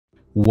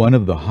One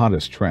of the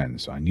hottest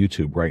trends on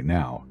YouTube right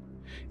now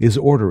is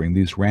ordering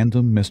these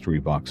random mystery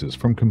boxes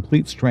from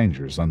complete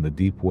strangers on the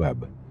deep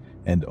web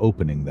and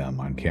opening them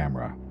on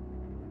camera.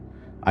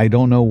 I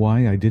don't know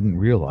why I didn't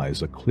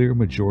realize a clear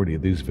majority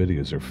of these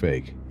videos are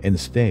fake and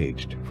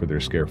staged for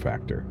their scare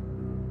factor.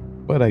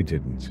 But I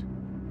didn't.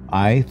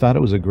 I thought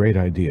it was a great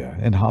idea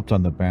and hopped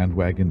on the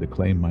bandwagon to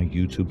claim my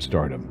YouTube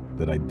stardom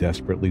that I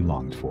desperately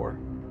longed for.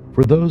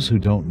 For those who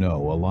don't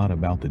know a lot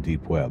about the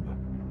deep web,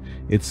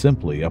 it's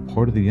simply a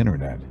part of the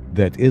internet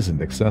that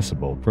isn't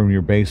accessible from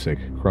your basic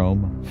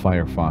Chrome,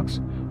 Firefox,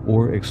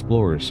 or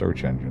Explorer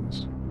search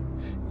engines.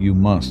 You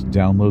must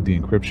download the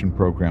encryption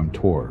program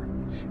Tor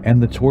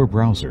and the Tor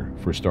browser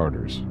for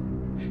starters.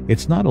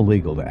 It's not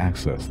illegal to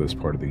access this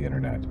part of the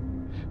internet,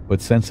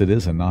 but since it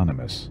is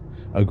anonymous,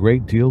 a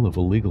great deal of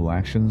illegal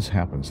actions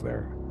happens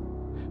there.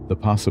 The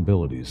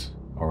possibilities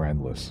are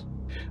endless.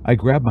 I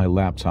grabbed my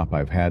laptop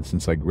I've had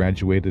since I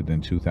graduated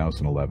in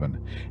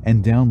 2011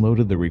 and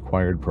downloaded the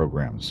required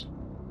programs.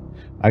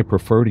 I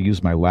prefer to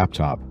use my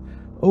laptop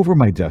over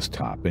my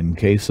desktop in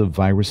case of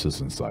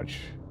viruses and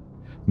such.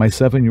 My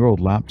 7-year-old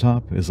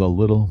laptop is a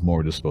little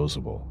more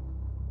disposable.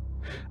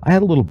 I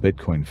had a little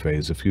Bitcoin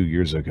phase a few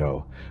years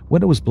ago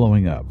when it was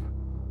blowing up,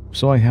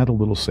 so I had a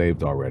little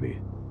saved already.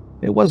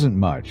 It wasn't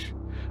much,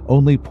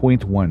 only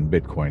 0.1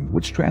 Bitcoin,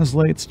 which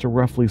translates to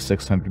roughly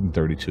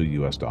 632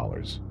 US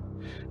dollars.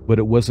 But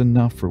it was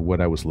enough for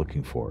what I was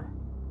looking for.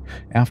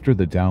 After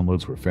the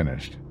downloads were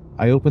finished,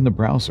 I opened the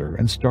browser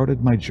and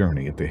started my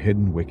journey at the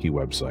Hidden Wiki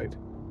website.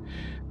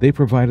 They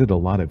provided a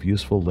lot of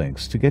useful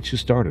links to get you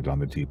started on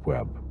the deep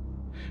web.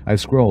 I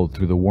scrolled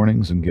through the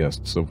warnings and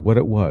gists of what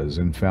it was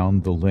and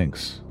found the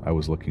links I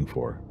was looking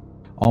for.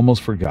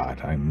 Almost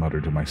forgot, I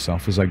muttered to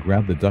myself as I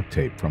grabbed the duct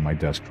tape from my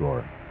desk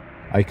drawer.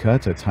 I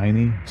cut a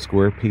tiny,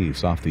 square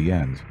piece off the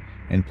end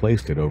and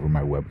placed it over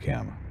my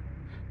webcam.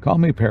 Call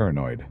me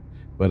paranoid,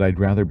 but I'd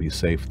rather be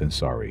safe than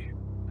sorry.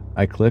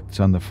 I clicked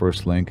on the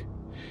first link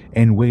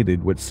and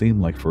waited what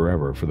seemed like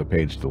forever for the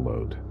page to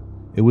load.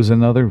 It was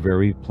another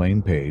very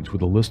plain page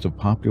with a list of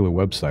popular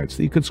websites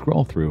that you could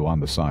scroll through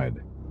on the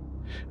side.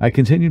 I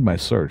continued my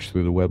search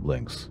through the web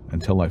links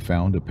until I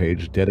found a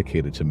page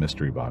dedicated to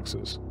mystery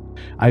boxes.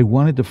 I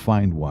wanted to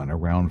find one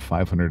around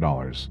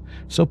 $500,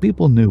 so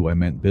people knew I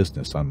meant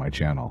business on my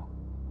channel.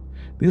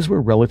 These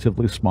were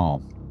relatively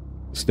small,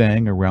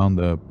 staying around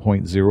the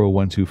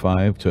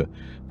 0.0125 to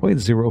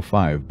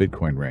 0.05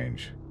 Bitcoin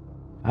range.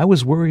 I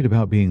was worried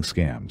about being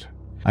scammed.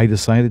 I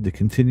decided to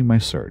continue my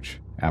search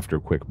after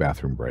a quick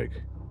bathroom break.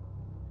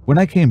 When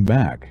I came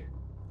back,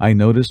 I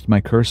noticed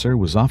my cursor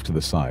was off to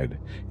the side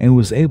and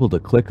was able to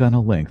click on a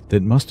link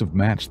that must have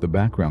matched the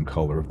background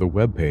color of the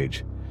web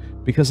page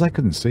because I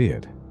couldn't see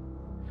it.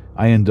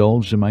 I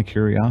indulged in my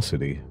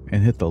curiosity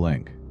and hit the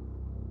link.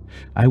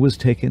 I was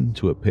taken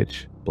to a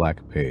pitch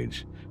black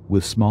page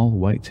with small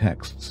white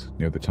texts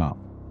near the top.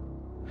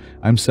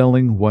 I'm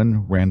selling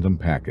one random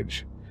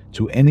package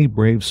to any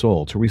brave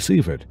soul to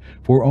receive it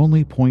for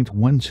only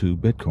 0.12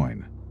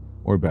 Bitcoin,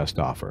 or best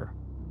offer.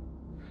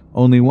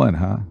 Only one,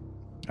 huh?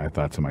 I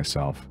thought to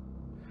myself.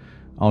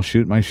 I'll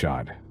shoot my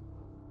shot.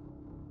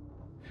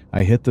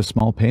 I hit the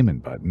small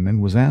payment button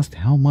and was asked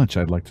how much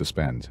I'd like to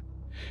spend.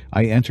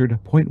 I entered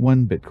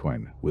 0.1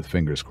 Bitcoin with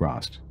fingers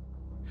crossed.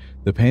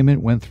 The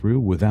payment went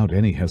through without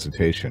any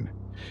hesitation,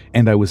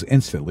 and I was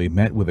instantly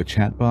met with a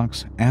chat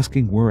box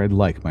asking where I'd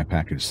like my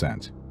package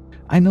sent.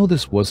 I know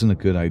this wasn't a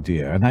good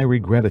idea and I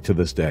regret it to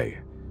this day,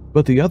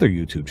 but the other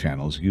YouTube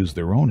channels use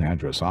their own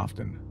address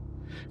often,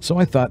 so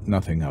I thought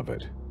nothing of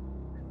it.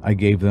 I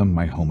gave them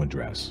my home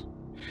address.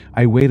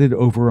 I waited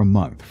over a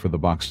month for the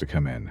box to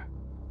come in,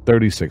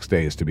 36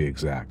 days to be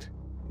exact.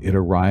 It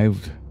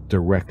arrived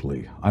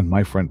directly on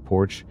my front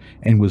porch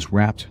and was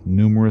wrapped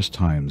numerous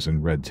times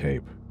in red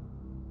tape.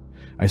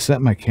 I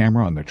set my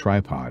camera on the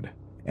tripod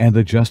and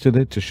adjusted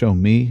it to show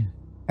me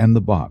and the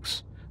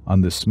box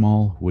on this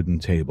small wooden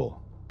table.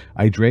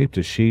 I draped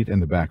a sheet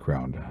in the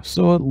background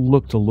so it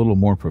looked a little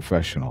more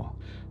professional.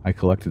 I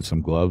collected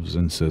some gloves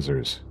and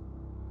scissors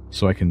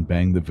so I can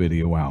bang the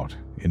video out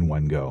in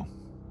one go.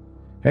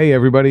 Hey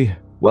everybody,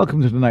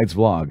 welcome to tonight's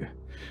vlog.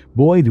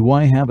 Boy, do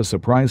I have a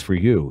surprise for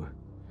you.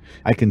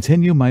 I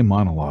continue my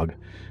monologue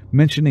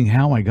mentioning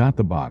how I got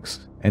the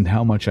box and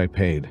how much I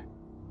paid.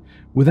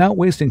 Without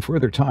wasting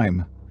further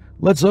time,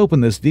 let's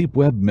open this deep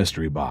web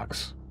mystery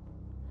box.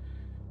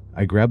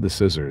 I grab the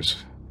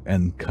scissors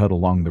and cut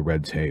along the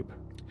red tape.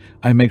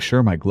 I make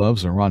sure my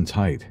gloves are on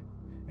tight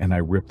and I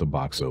rip the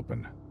box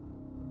open.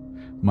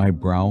 My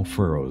brow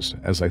furrows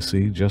as I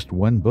see just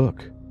one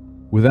book.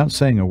 Without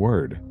saying a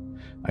word,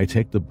 I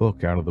take the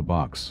book out of the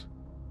box.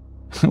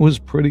 I was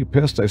pretty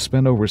pissed I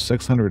spent over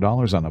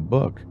 $600 on a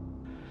book.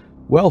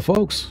 Well,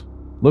 folks,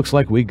 looks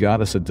like we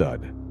got us a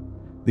dud.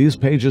 These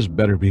pages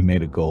better be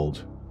made of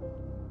gold.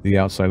 The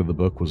outside of the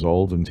book was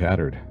old and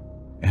tattered,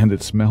 and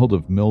it smelled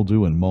of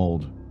mildew and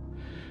mold.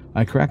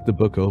 I cracked the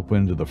book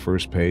open to the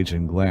first page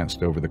and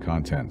glanced over the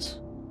contents.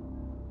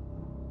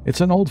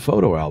 It's an old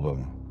photo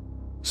album.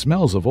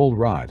 Smells of old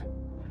rot.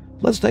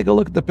 Let's take a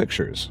look at the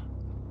pictures.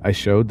 I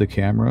showed the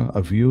camera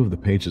a view of the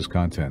page's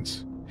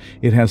contents.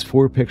 It has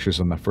 4 pictures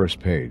on the first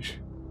page,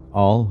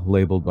 all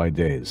labeled by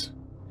days.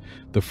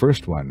 The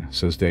first one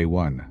says day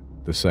 1,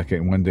 the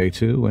second one day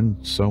 2,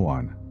 and so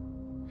on.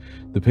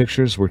 The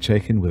pictures were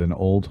taken with an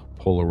old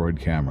Polaroid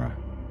camera.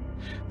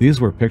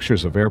 These were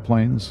pictures of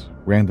airplanes,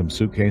 random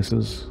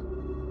suitcases,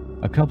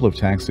 a couple of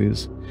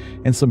taxis,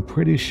 and some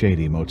pretty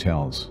shady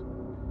motels.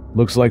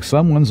 Looks like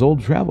someone's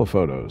old travel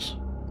photos.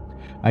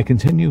 I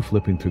continue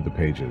flipping through the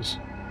pages.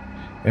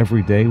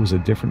 Every day was a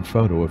different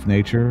photo of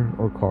nature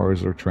or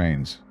cars or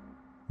trains.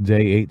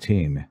 Day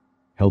 18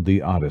 held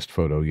the oddest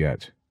photo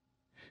yet.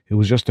 It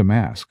was just a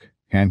mask,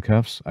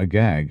 handcuffs, a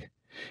gag,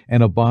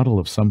 and a bottle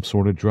of some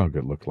sort of drug,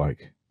 it looked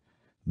like.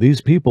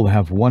 These people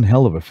have one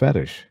hell of a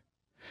fetish.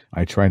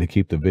 I try to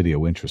keep the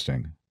video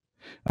interesting.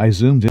 I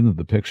zoomed into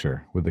the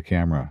picture with the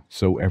camera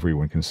so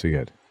everyone can see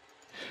it.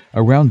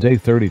 Around day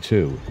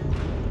 32,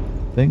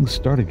 things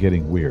started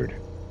getting weird.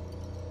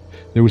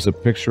 There was a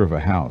picture of a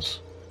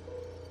house,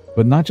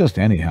 but not just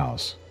any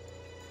house.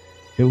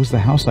 It was the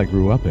house I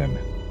grew up in,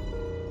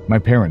 my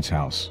parents'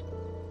 house.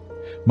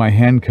 My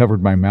hand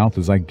covered my mouth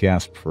as I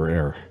gasped for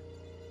air.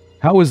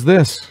 How is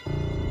this?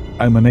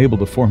 I'm unable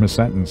to form a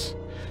sentence.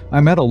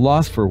 I'm at a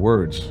loss for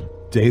words.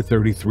 Day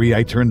 33,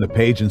 I turn the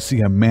page and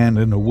see a man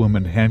and a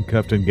woman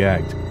handcuffed and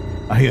gagged.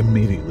 I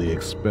immediately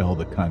expel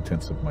the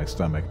contents of my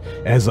stomach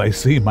as I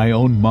see my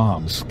own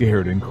mom's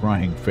scared and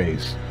crying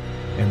face,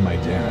 and my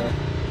dad,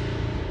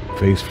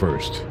 face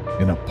first,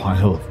 in a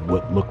pile of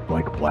what looked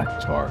like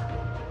black tar.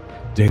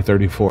 Day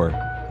 34.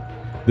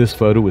 This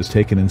photo is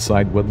taken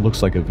inside what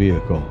looks like a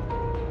vehicle.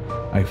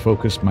 I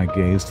focused my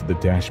gaze to the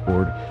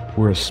dashboard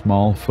where a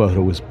small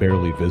photo is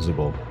barely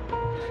visible.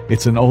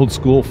 It's an old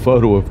school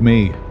photo of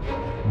me.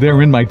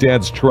 They're in my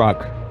dad's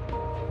truck.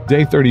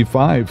 Day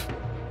 35.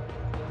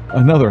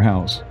 Another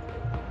house,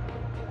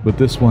 but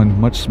this one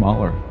much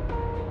smaller.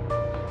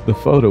 The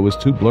photo is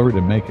too blurry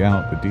to make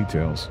out the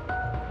details.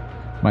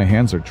 My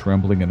hands are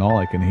trembling and all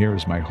I can hear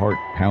is my heart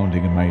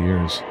pounding in my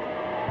ears.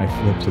 I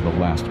flip to the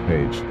last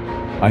page.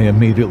 I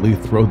immediately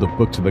throw the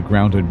book to the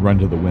ground and run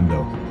to the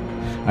window.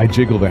 I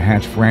jiggle the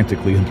hatch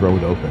frantically and throw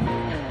it open.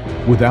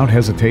 Without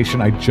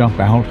hesitation, I jump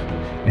out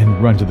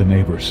and run to the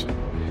neighbors.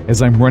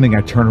 As I'm running,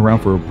 I turn around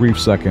for a brief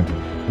second.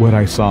 What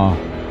I saw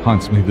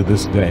haunts me to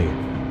this day.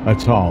 A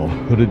tall,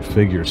 hooded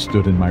figure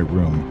stood in my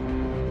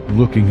room,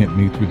 looking at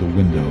me through the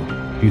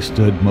window. He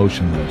stood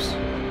motionless,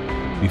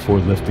 before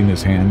lifting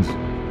his hands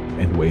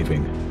and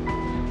waving.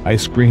 I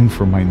screamed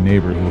for my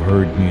neighbor who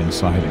heard me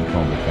inside and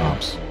called the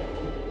cops.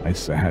 I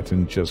sat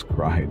and just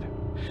cried.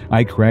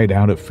 I cried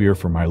out of fear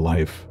for my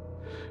life.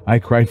 I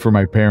cried for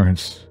my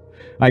parents.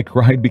 I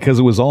cried because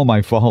it was all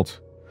my fault.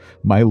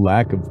 My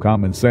lack of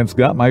common sense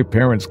got my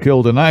parents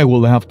killed, and I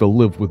will have to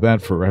live with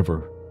that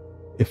forever.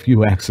 If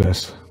you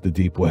access the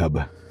deep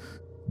web,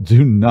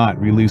 do not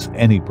release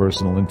any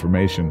personal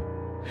information.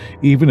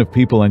 Even if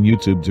people on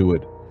YouTube do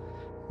it,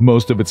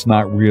 most of it's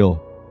not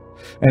real.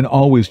 And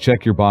always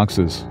check your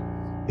boxes.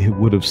 It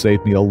would have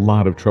saved me a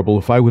lot of trouble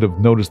if I would have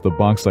noticed the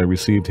box I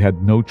received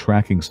had no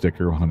tracking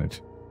sticker on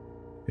it.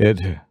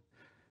 It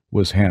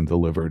was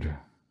hand-delivered.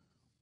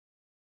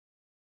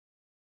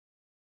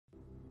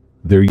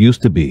 There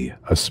used to be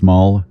a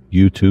small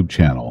YouTube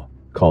channel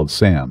called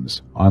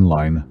Sam's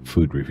Online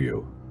Food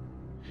Review.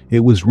 It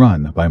was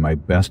run by my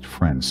best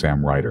friend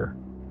Sam Ryder,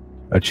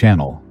 a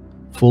channel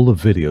full of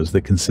videos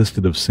that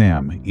consisted of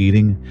Sam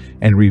eating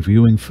and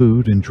reviewing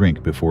food and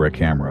drink before a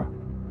camera.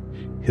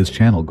 His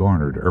channel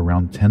garnered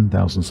around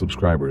 10,000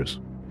 subscribers,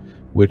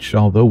 which,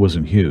 although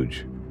wasn't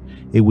huge,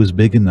 it was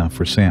big enough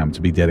for Sam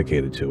to be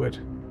dedicated to it.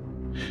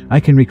 I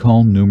can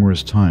recall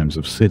numerous times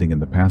of sitting in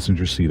the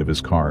passenger seat of his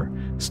car,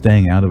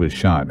 staying out of his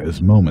shot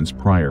as moments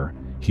prior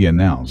he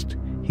announced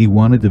he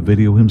wanted to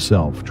video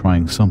himself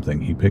trying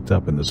something he picked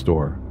up in the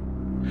store,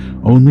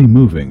 only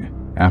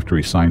moving after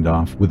he signed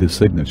off with his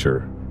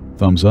signature,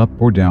 thumbs up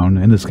or down,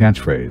 and his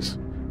catchphrase,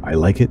 "I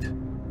like it"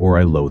 or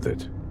 "I loathe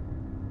it."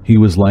 He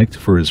was liked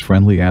for his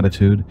friendly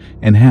attitude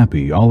and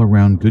happy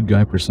all-around good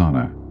guy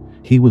persona.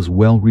 He was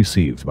well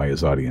received by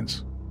his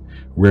audience.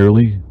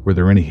 Rarely were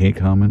there any hate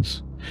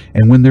comments,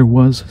 and when there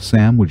was,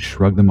 Sam would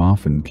shrug them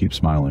off and keep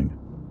smiling.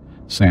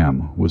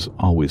 Sam was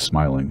always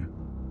smiling.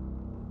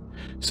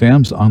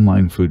 Sam's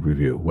online food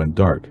review went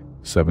dark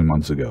 7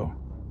 months ago.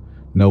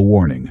 No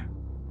warning,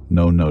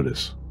 no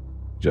notice,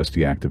 just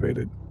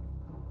deactivated.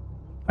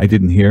 I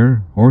didn't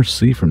hear or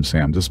see from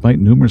Sam despite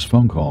numerous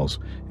phone calls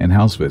and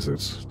house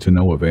visits to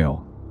no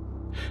avail.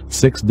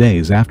 6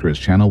 days after his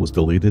channel was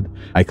deleted,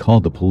 I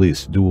called the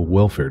police to do a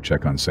welfare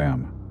check on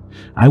Sam.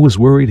 I was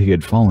worried he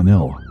had fallen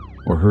ill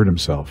or hurt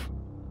himself.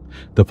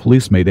 The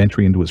police made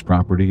entry into his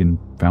property and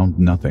found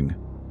nothing,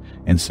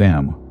 and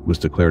Sam was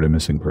declared a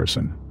missing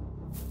person.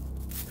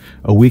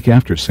 A week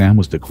after Sam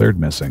was declared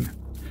missing,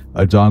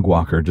 a dog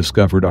walker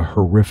discovered a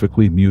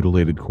horrifically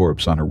mutilated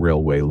corpse on a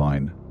railway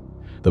line.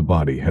 The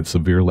body had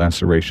severe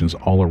lacerations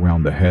all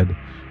around the head,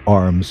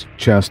 arms,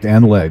 chest,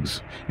 and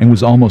legs, and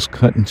was almost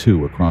cut in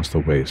two across the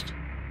waist.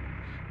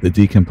 The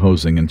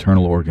decomposing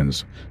internal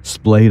organs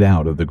splayed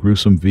out of the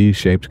gruesome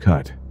V-shaped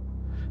cut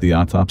The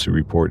autopsy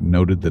report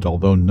noted that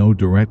although no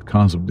direct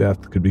cause of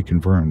death could be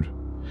confirmed,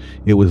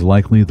 it was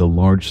likely the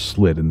large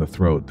slit in the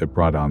throat that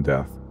brought on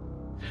death.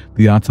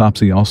 The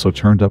autopsy also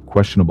turned up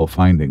questionable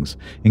findings,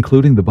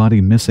 including the body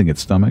missing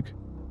its stomach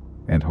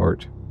and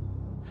heart.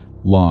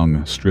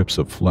 Long strips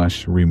of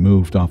flesh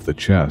removed off the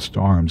chest,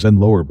 arms,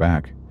 and lower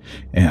back,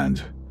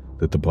 and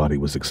that the body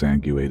was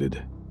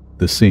exsanguinated.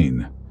 The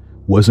scene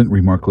wasn't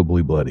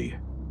remarkably bloody,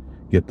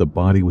 yet the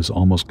body was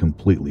almost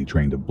completely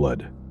drained of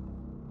blood.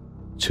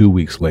 2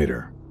 weeks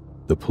later,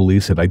 the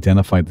police had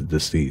identified the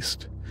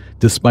deceased.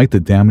 Despite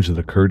the damage that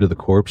occurred to the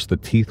corpse, the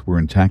teeth were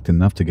intact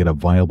enough to get a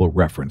viable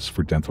reference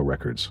for dental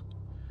records.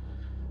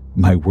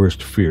 My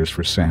worst fears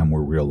for Sam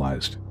were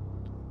realized.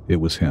 It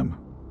was him.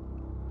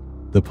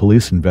 The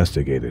police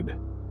investigated,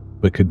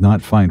 but could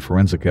not find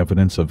forensic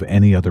evidence of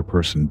any other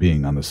person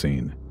being on the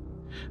scene.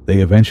 They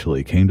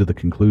eventually came to the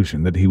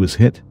conclusion that he was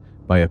hit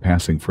by a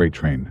passing freight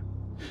train,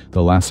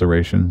 the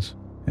lacerations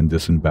and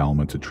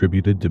disembowelment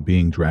attributed to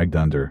being dragged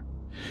under,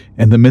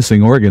 and the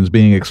missing organs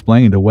being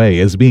explained away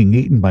as being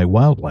eaten by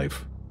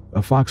wildlife,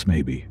 a fox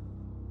maybe.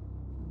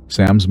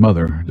 Sam's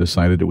mother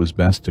decided it was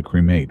best to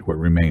cremate what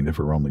remained of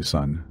her only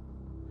son.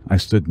 I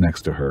stood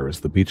next to her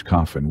as the beach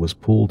coffin was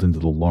pulled into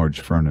the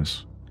large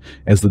furnace.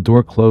 As the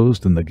door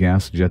closed and the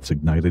gas jets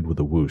ignited with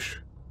a whoosh,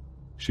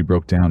 she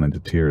broke down into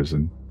tears,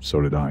 and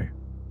so did I.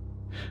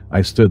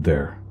 I stood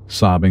there,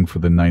 sobbing for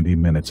the 90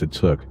 minutes it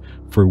took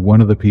for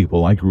one of the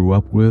people I grew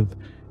up with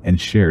and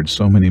shared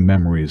so many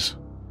memories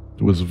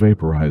was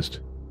vaporized.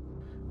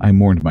 I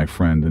mourned my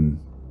friend and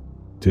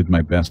did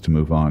my best to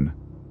move on.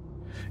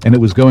 And it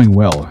was going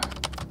well.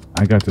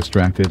 I got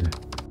distracted,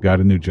 got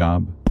a new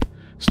job,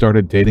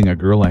 started dating a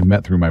girl I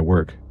met through my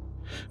work.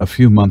 A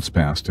few months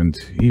passed, and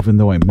even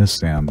though I missed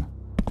Sam,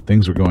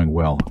 things were going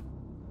well.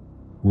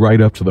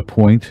 Right up to the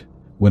point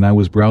when I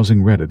was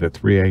browsing Reddit at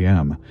 3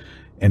 a.m.,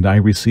 and I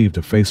received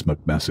a Facebook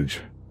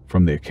message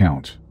from the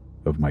account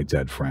of my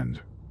dead friend.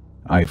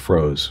 I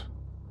froze,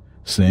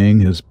 seeing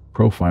his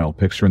profile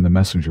picture in the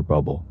messenger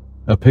bubble,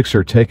 a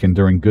picture taken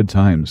during good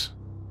times.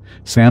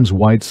 Sam's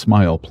wide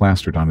smile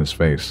plastered on his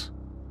face.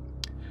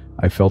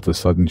 I felt a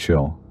sudden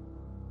chill.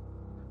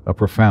 A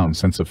profound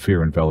sense of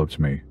fear enveloped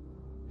me.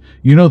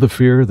 You know the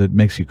fear that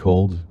makes you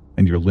cold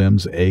and your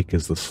limbs ache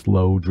as the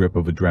slow drip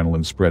of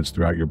adrenaline spreads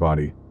throughout your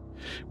body?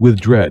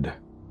 With dread,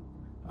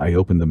 I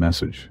opened the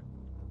message.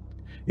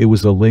 It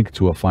was a link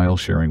to a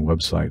file-sharing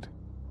website.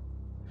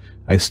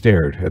 I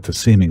stared at the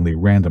seemingly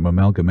random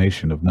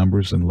amalgamation of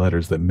numbers and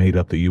letters that made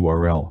up the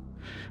URL,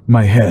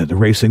 my head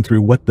racing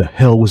through what the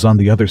hell was on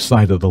the other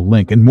side of the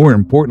link, and more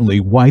importantly,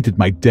 why did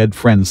my dead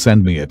friend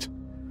send me it?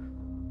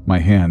 My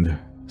hand,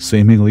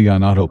 seemingly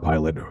on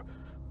autopilot,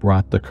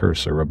 brought the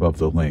cursor above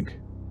the link.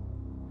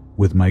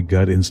 With my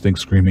gut instinct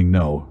screaming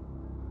no,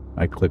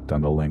 I clicked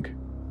on the link.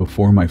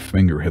 Before my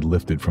finger had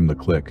lifted from the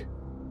click,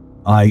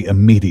 I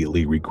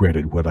immediately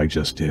regretted what I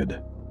just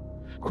did.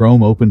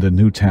 Chrome opened a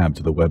new tab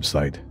to the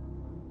website.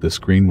 The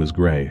screen was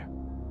gray,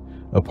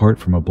 apart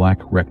from a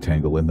black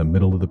rectangle in the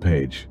middle of the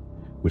page,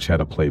 which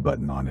had a play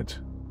button on it.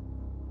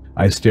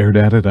 I stared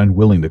at it,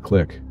 unwilling to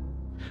click.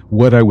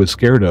 What I was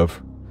scared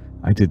of,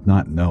 I did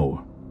not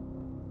know.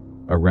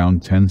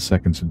 Around 10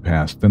 seconds had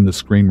passed, then the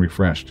screen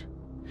refreshed.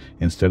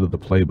 Instead of the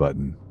play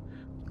button,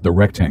 the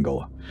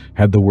rectangle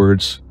had the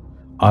words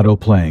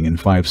 "auto-playing in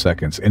 5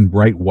 seconds" in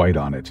bright white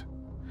on it.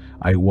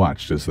 I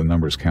watched as the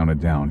numbers counted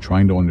down,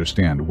 trying to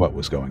understand what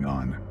was going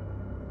on.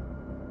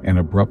 An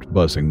abrupt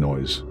buzzing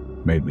noise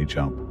made me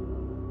jump.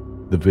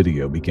 The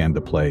video began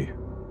to play.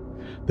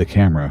 The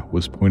camera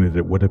was pointed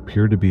at what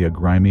appeared to be a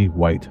grimy,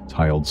 white,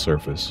 tiled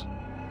surface.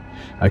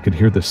 I could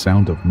hear the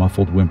sound of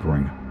muffled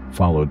whimpering,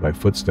 followed by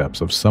footsteps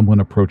of someone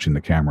approaching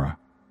the camera.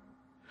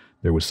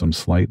 There was some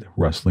slight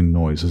rustling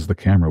noise as the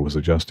camera was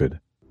adjusted.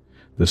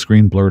 The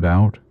screen blurred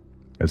out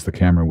as the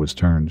camera was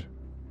turned.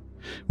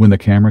 When the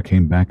camera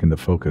came back into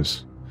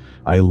focus,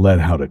 I let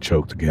out a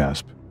choked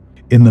gasp.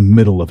 In the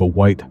middle of a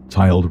white,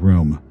 tiled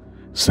room,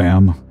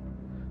 Sam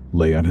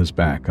lay on his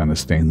back on a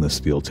stainless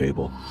steel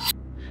table.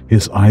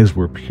 His eyes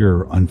were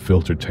pure,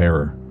 unfiltered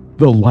terror.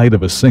 The light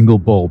of a single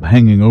bulb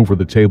hanging over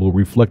the table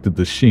reflected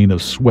the sheen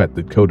of sweat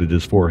that coated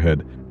his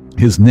forehead,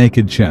 his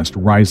naked chest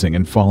rising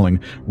and falling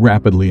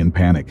rapidly in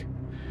panic.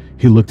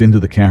 He looked into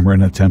the camera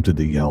and attempted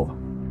to yell.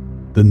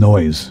 The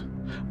noise,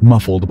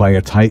 muffled by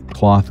a tight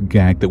cloth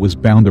gag that was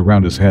bound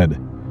around his head.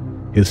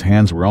 His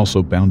hands were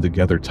also bound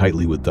together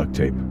tightly with duct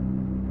tape.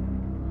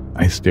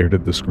 I stared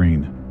at the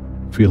screen,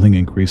 feeling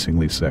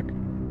increasingly sick,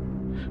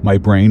 my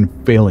brain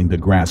failing to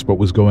grasp what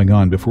was going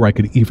on before I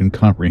could even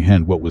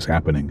comprehend what was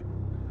happening.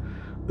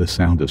 The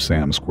sound of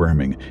Sam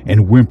squirming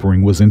and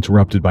whimpering was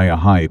interrupted by a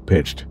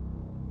high-pitched,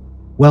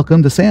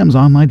 "Welcome to Sam's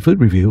Online Food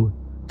Review.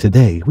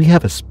 Today we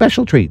have a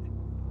special treat."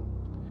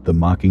 The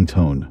mocking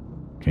tone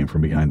came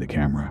from behind the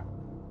camera.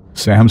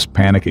 Sam's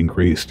panic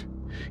increased.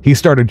 He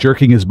started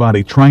jerking his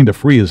body, trying to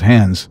free his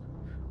hands.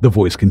 The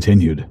voice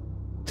continued.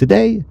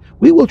 "Today,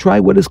 we will try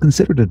what is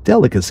considered a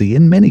delicacy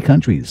in many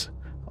countries,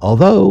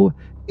 although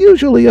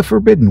usually a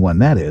forbidden one,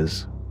 that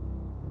is."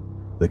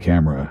 The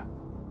camera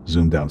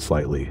zoomed out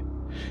slightly.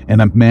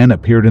 and a man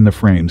appeared in the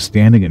frame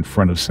standing in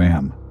front of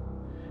Sam.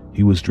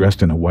 He was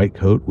dressed in a white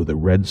coat with a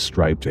red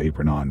striped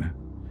apron on.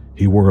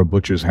 He wore a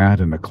butcher's hat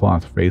and a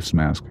cloth face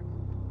mask.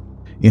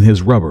 In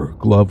his rubber,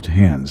 gloved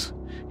hands,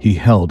 he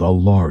held a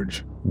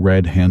large,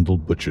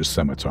 red-handled butcher's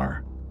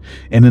scimitar,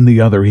 and in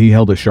the other he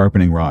held a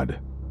sharpening rod.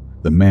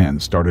 The man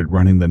started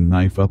running the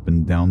knife up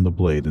and down the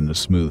blade in a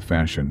smooth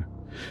fashion,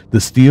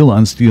 the steel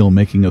on steel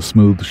making a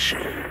smooth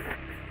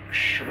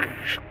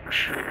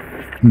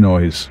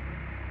noise.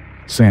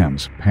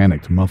 Sam's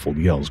panicked, muffled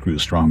yells grew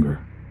stronger.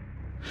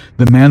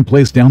 The man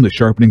placed down the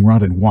sharpening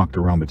rod and walked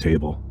around the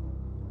table.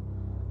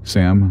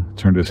 Sam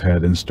turned his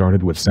head and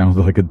started what sounded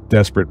like a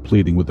desperate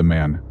pleading with the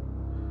man.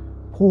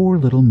 "Poor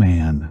little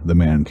man," the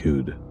man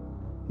cooed.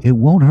 "It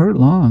won't hurt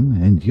long,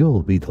 and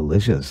you'll be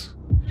delicious."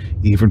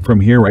 Even from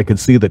here, I could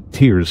see that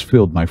tears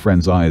filled my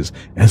friend's eyes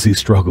as he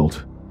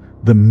struggled.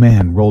 The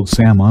man rolled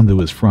Sam onto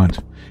his front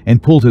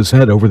and pulled his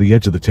head over the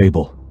edge of the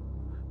table.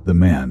 The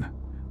man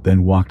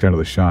then walked out of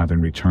the shot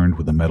and returned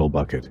with a metal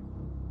bucket.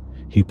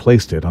 He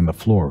placed it on the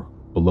floor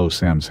below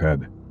Sam's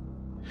head.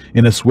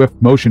 In a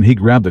swift motion, he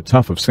grabbed a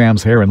tuft of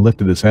Sam's hair and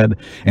lifted his head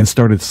and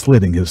started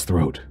slitting his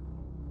throat.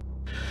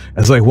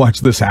 As I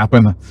watched this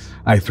happen,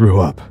 I threw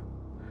up.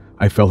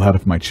 I fell out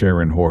of my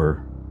chair in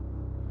horror.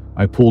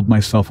 I pulled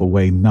myself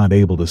away, not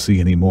able to see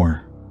any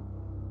more.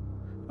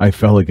 I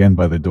fell again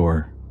by the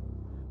door,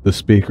 the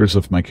speakers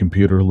of my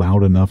computer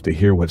loud enough to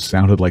hear what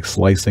sounded like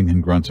slicing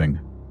and grunting.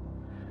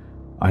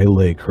 I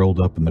lay curled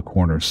up in the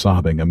corner,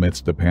 sobbing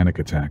amidst a panic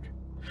attack.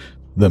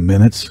 The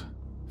minutes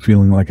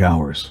feeling like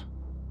hours.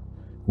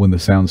 When the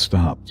sound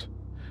stopped,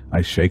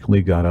 I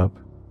shakily got up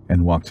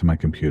and walked to my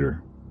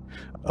computer.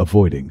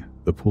 Avoiding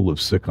the pool of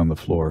sick on the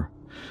floor,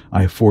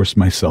 I forced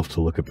myself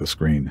to look at the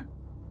screen.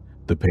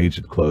 The page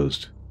had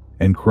closed,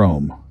 and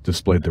Chrome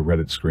displayed the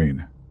Reddit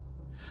screen.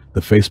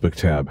 The Facebook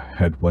tab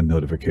had one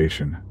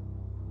notification.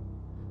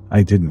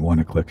 I didn't want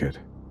to click it,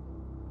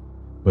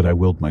 but I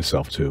willed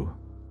myself to.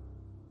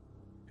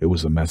 It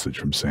was a message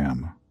from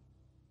Sam.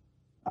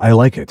 "I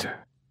like it."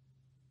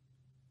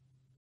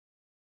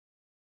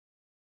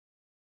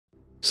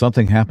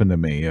 Something happened to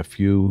me a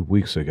few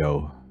weeks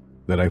ago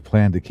that I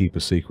planned to keep a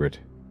secret,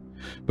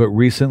 but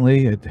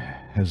recently it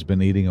has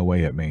been eating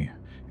away at me,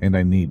 and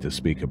I need to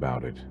speak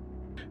about it.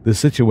 The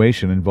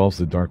situation involves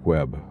the dark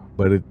web,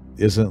 but it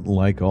isn't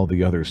like all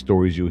the other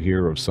stories you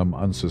hear of some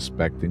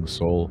unsuspecting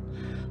soul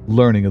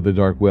learning of the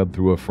dark web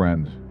through a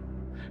friend,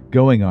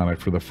 going on it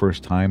for the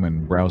first time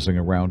and browsing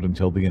around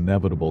until the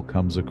inevitable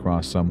comes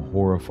across some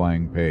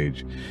horrifying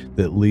page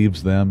that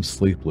leaves them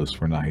sleepless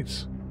for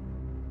nights.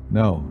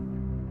 No.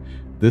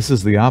 This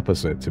is the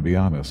opposite, to be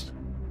honest.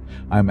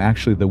 I'm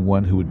actually the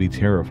one who would be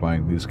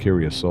terrifying these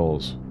curious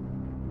souls.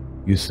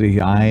 You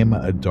see, I'm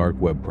a dark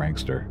web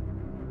prankster,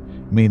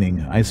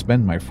 meaning I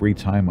spend my free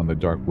time on the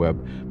dark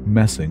web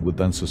messing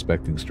with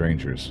unsuspecting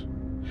strangers.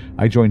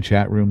 I join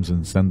chat rooms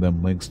and send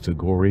them links to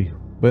gory,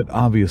 but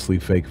obviously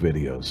fake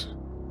videos.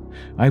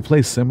 I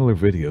place similar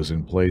videos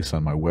in place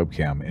on my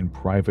webcam in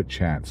private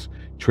chats,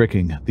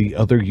 tricking the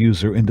other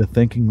user into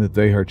thinking that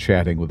they are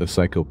chatting with a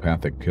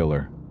psychopathic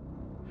killer.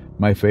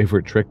 My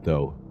favorite trick,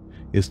 though,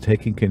 is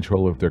taking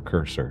control of their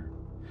cursor,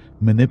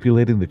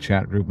 manipulating the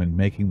chat room and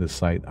making the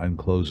site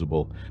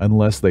unclosable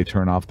unless they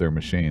turn off their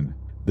machine.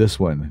 This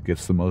one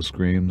gets the most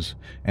screams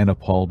and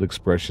appalled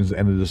expressions,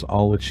 and it is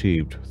all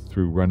achieved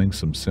through running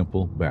some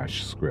simple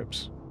bash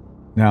scripts.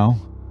 Now,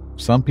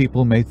 some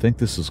people may think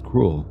this is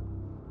cruel,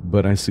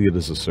 but I see it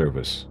as a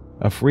service,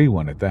 a free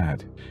one at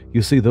that.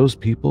 You see, those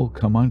people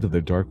come onto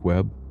the dark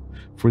web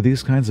for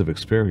these kinds of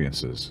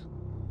experiences.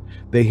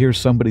 They hear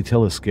somebody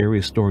tell a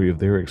scary story of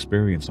their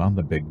experience on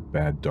the big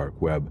bad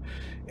dark web,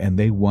 and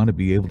they want to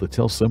be able to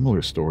tell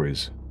similar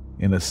stories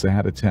in a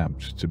sad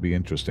attempt to be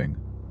interesting.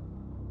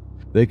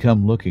 They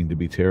come looking to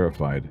be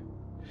terrified,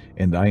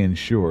 and I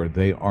ensure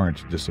they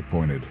aren't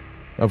disappointed.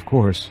 Of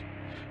course,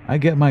 I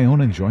get my own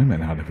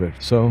enjoyment out of it,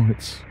 so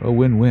it's a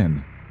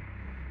win-win.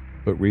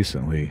 But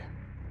recently,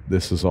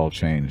 this has all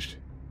changed.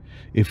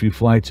 If you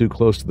fly too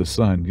close to the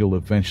sun, you'll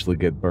eventually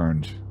get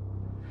burned.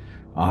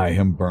 I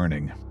am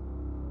burning.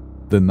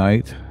 The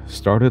night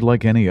started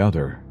like any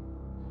other.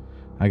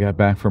 I got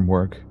back from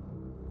work,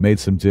 made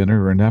some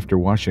dinner, and after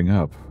washing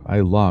up, I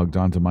logged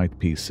onto my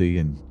PC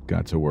and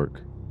got to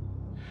work.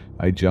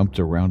 I jumped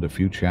around a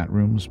few chat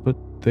rooms, but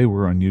they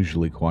were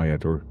unusually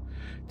quiet or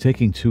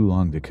taking too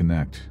long to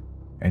connect.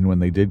 And when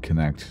they did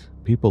connect,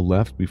 people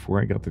left before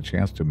I got the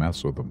chance to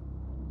mess with them.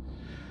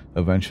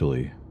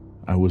 Eventually,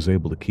 I was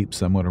able to keep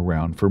someone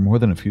around for more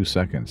than a few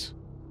seconds.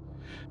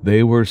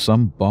 They were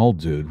some bald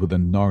dude with a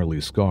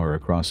gnarly scar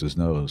across his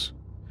nose.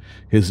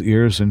 His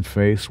ears and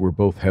face were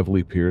both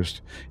heavily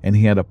pierced, and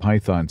he had a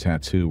python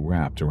tattoo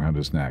wrapped around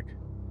his neck.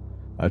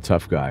 A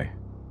tough guy.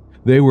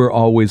 They were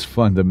always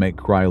fun to make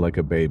cry like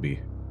a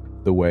baby.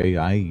 The way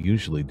I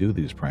usually do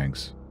these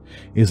pranks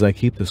is I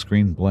keep the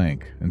screen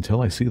blank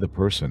until I see the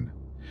person.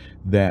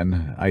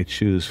 Then I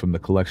choose from the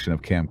collection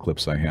of cam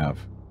clips I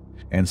have,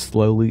 and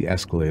slowly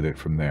escalate it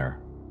from there.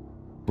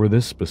 For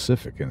this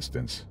specific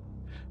instance,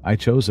 I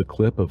chose a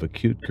clip of a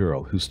cute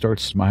girl who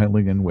starts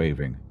smiling and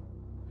waving.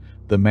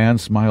 The man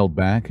smiled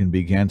back and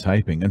began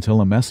typing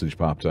until a message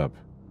popped up.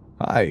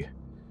 "Hi,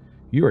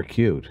 you are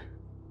cute."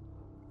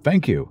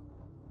 "Thank you.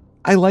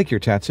 I like your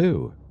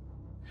tattoo."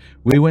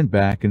 We went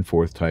back and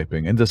forth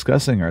typing and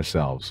discussing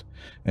ourselves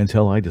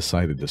until I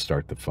decided to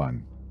start the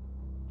fun.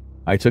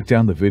 I took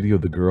down the video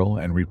of the girl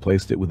and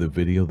replaced it with a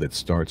video that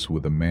starts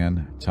with a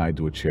man tied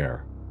to a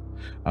chair.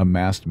 A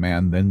masked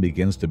man then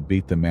begins to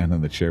beat the man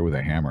in the chair with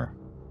a hammer.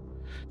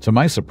 To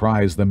my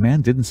surprise, the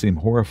man didn't seem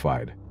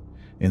horrified.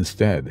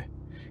 Instead,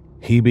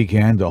 he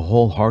began to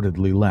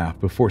wholeheartedly laugh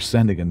before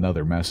sending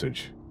another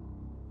message.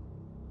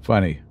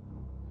 Funny,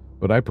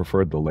 but I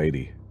preferred the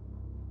lady.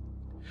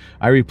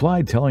 I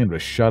replied telling him to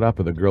shut up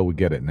or the girl would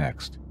get it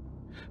next.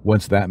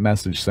 Once that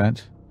message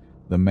sent,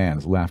 the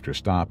man's laughter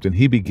stopped and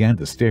he began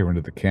to stare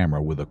into the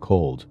camera with a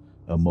cold,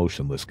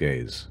 emotionless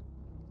gaze.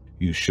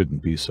 "You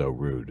shouldn't be so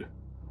rude."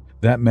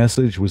 That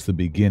message was the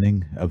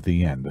beginning of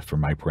the end for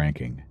my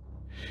pranking.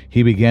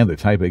 He began to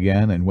type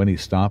again, and when he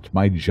stopped,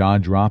 my jaw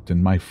dropped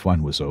and my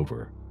fun was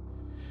over.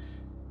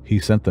 He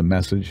sent the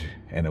message,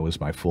 and it was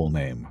my full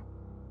name.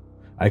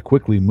 I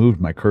quickly moved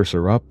my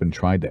cursor up and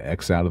tried to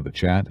X out of the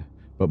chat,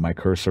 but my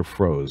cursor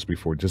froze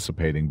before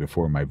dissipating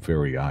before my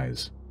very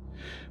eyes.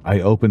 I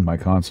opened my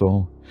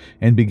console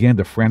and began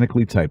to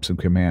frantically type some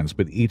commands,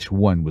 but each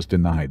one was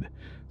denied.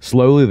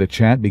 Slowly, the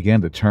chat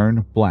began to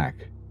turn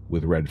black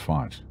with red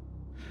font.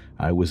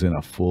 I was in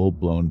a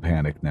full-blown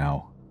panic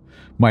now.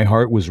 My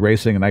heart was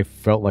racing and I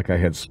felt like I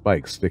had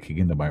spikes sticking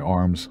into my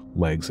arms,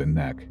 legs, and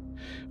neck.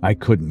 I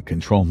couldn't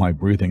control my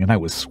breathing and I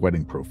was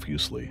sweating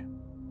profusely.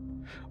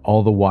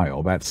 All the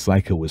while, that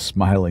psycho was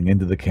smiling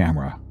into the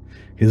camera,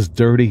 his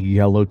dirty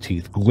yellow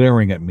teeth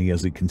glaring at me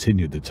as he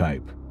continued to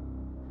type.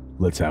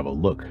 "Let's have a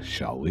look,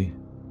 shall we?"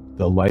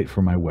 The light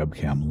from my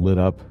webcam lit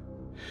up,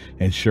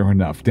 and sure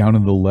enough, down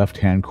in the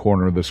left-hand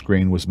corner of the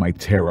screen was my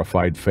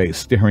terrified face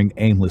staring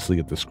aimlessly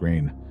at the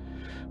screen.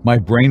 My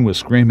brain was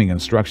screaming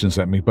instructions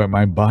at me, but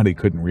my body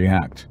couldn't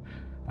react.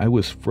 I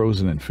was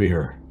frozen in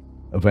fear.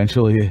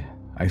 Eventually,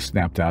 I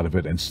snapped out of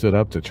it and stood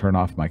up to turn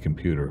off my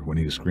computer when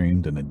he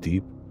screamed in a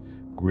deep,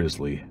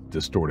 grisly,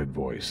 distorted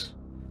voice.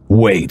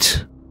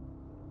 "Wait!"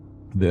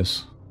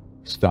 This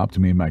stopped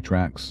me in my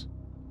tracks.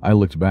 I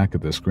looked back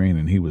at the screen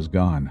and he was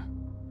gone,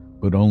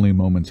 but only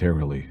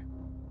momentarily.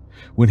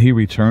 When he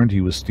returned, he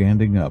was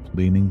standing up,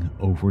 leaning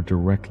over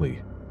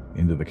directly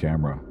into the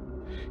camera.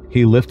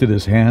 He lifted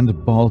his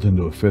hand, balled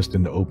into a fist,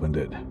 and opened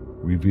it,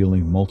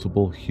 revealing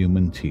multiple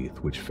human teeth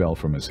which fell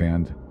from his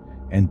hand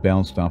and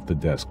bounced off the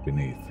desk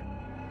beneath.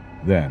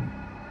 Then,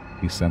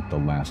 he sent the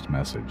last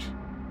message.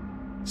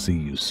 "See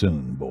you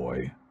soon,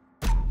 boy."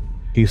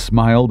 He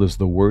smiled as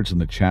the words in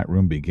the chat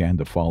room began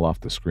to fall off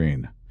the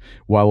screen,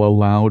 while a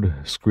loud,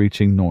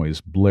 screeching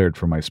noise blared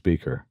from my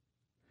speaker.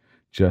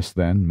 Just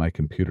then, my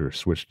computer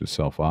switched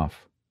itself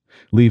off,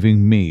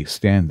 leaving me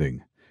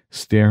standing,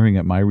 staring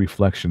at my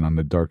reflection on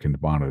the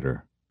darkened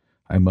monitor.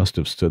 I must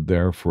have stood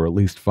there for at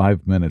least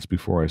 5 minutes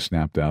before I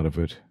snapped out of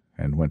it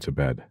and went to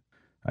bed.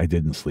 I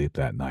didn't sleep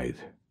that night.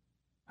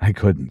 I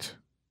couldn't.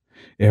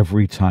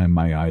 Every time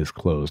my eyes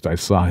closed, I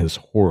saw his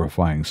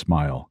horrifying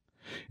smile,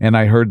 and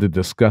I heard the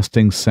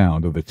disgusting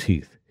sound of the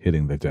teeth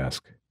hitting the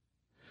desk.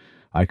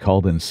 I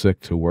called in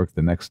sick to work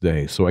the next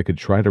day so I could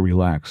try to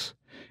relax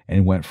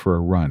and went for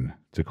a run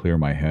to clear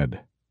my head.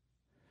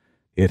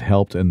 It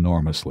helped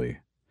enormously,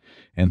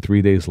 and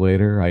 3 days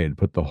later I had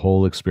put the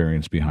whole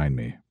experience behind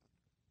me.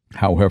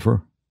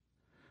 However,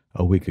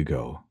 a week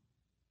ago,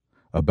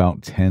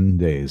 about 10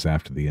 days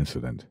after the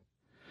incident,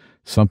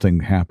 something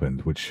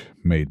happened which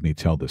made me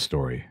tell this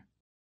story.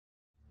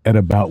 At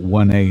about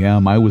 1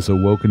 a.m., I was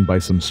awoken by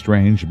some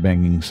strange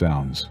banging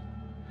sounds.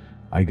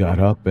 I got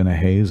up in a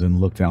haze and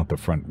looked out the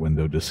front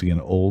window to see an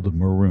old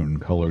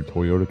maroon-colored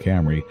Toyota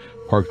Camry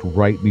parked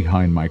right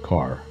behind my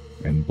car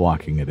and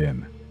blocking it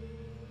in.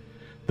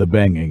 The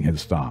banging had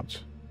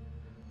stopped,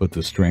 but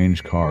the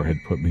strange car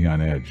had put me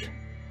on edge.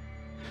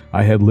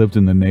 I had lived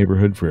in the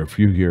neighborhood for a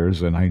few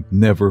years, and I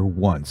never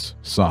once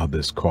saw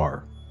this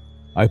car.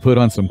 I put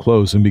on some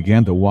clothes and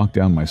began to walk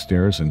down my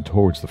stairs and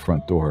towards the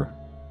front door.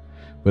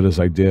 But as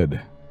I did,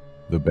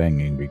 the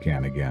banging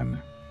began again.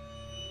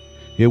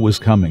 It was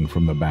coming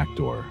from the back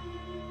door.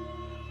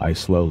 I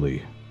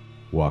slowly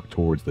walked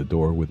towards the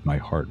door with my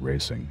heart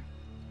racing.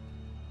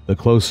 The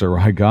closer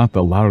I got,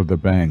 the louder the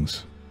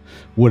bangs.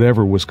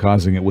 Whatever was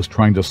causing it was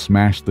trying to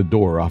smash the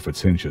door off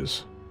its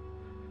hinges.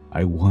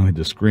 I wanted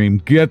to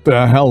scream, "Get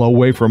the hell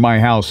away from my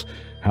house!"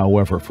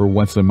 However, for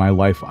once in my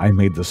life, I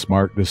made the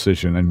smart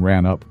decision and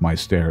ran up my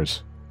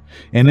stairs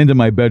and into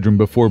my bedroom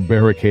before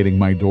barricading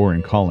my door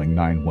and calling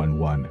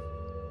 911.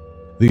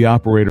 The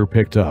operator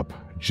picked up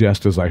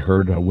just as I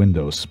heard a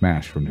window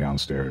smash from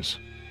downstairs.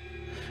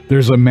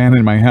 "There's a man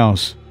in my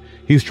house.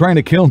 He's trying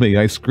to kill me,"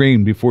 I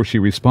screamed before she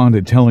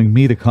responded, telling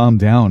me to calm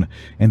down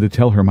and to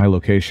tell her my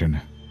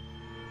location.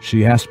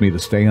 She asked me to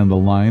stay on the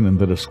line and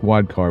that a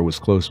squad car was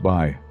close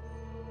by.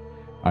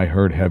 I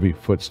heard heavy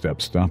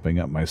footsteps stomping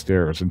up my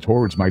stairs and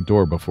towards my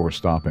door before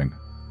stopping.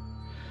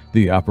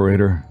 The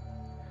operator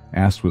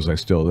asked was I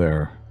still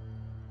there,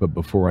 but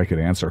before I could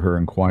answer her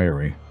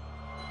inquiry,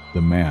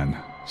 the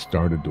man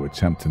started to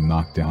attempt to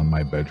knock down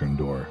my bedroom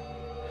door.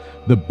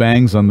 The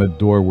bangs on the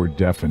door were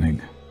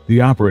deafening.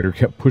 The operator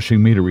kept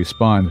pushing me to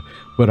respond,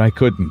 but I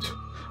couldn't.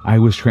 I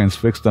was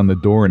transfixed on the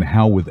door, and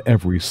how with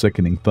every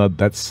sickening thud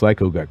that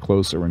psycho got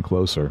closer and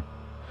closer.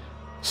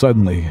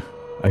 Suddenly,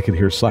 I could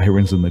hear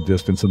sirens in the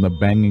distance, and the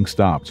banging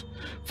stopped,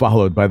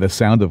 followed by the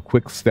sound of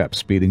quick steps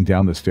speeding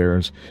down the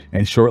stairs,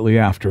 and shortly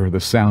after, the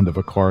sound of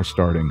a car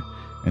starting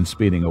and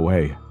speeding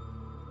away.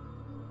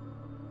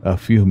 A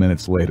few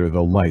minutes later,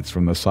 the lights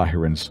from the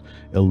sirens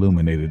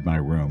illuminated my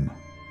room.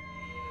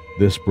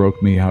 This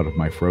broke me out of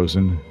my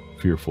frozen,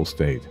 fearful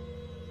state.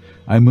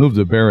 I moved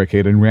the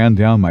barricade and ran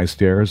down my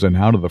stairs and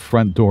out of the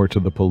front door to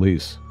the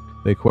police.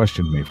 They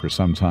questioned me for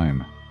some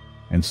time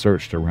and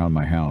searched around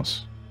my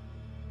house.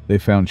 They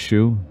found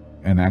shoe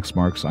and axe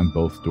marks on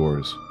both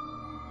doors.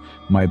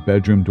 My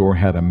bedroom door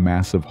had a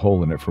massive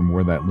hole in it from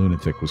where that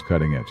lunatic was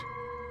cutting it.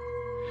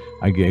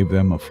 I gave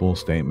them a full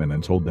statement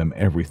and told them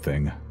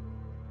everything.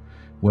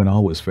 When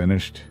all was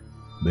finished,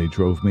 they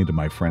drove me to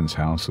my friend's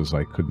house as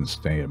I couldn't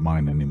stay at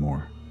mine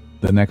anymore.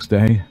 The next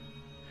day,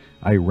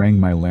 I rang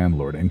my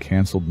landlord and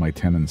canceled my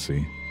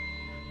tenancy,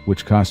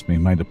 which cost me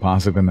my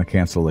deposit and a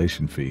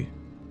cancellation fee.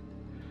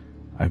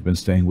 I've been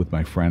staying with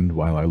my friend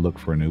while I look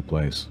for a new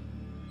place.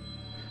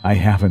 I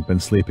haven't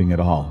been sleeping at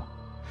all.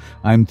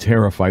 I'm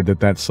terrified that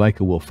that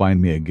psycho will find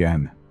me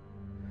again.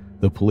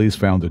 The police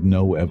found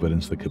no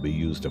evidence that could be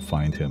used to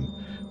find him,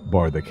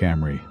 bar the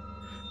Camry,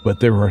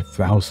 but there are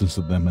thousands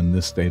of them in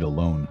this state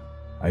alone.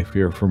 I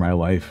fear for my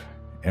life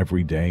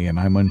every day, and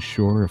I'm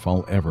unsure if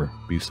I'll ever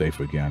be safe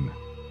again.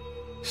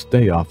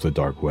 Stay off the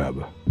dark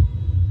web.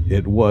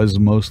 It was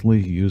mostly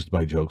used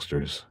by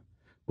jokesters,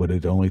 but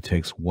it only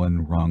takes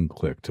one wrong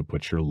click to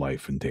put your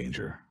life in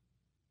danger.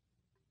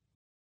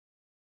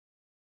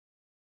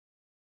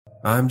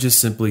 I'm just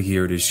simply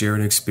here to share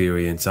an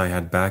experience I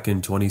had back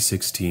in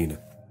 2016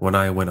 when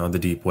I went on the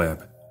deep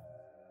web.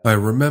 I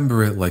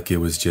remember it like it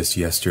was just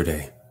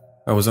yesterday.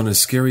 I was on a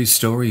scary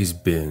stories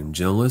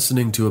binge and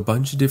listening to a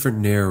bunch of different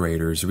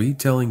narrators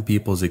retelling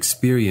people's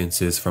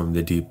experiences from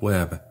the deep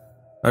web.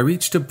 I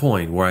reached a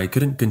point where I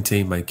couldn't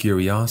contain my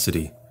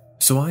curiosity,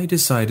 so I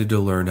decided to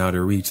learn how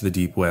to reach the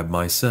deep web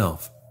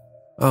myself.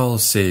 I'll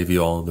save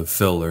you all the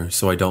filler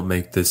so I don't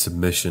make this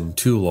submission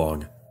too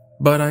long,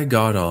 but I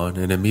got on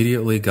and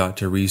immediately got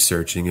to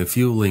researching a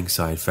few links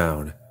I'd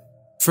found.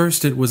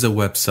 First, it was a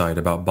website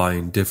about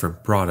buying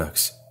different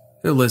products.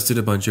 It listed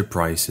a bunch of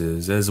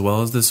prices as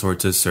well as the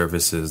sorts of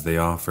services they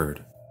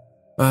offered.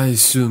 I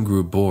soon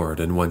grew bored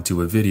and went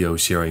to a video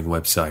sharing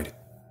website.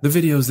 The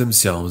videos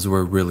themselves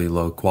were really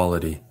low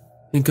quality.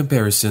 In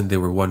comparison, they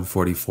were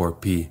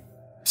 144p,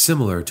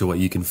 similar to what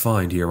you can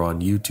find here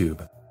on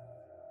YouTube.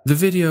 The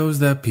videos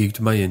that piqued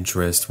my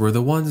interest were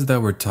the ones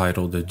that were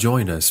titled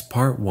Join Us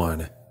Part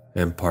 1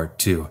 and Part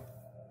 2.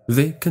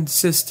 They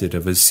consisted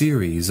of a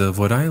series of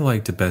what I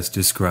like to best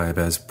describe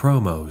as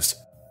promos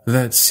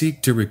that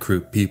seek to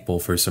recruit people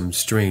for some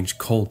strange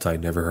cult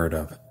I'd never heard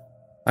of.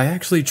 I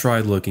actually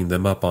tried looking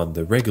them up on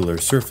the regular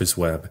surface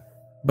web,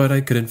 but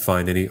I couldn't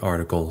find any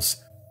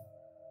articles.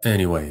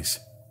 Anyways,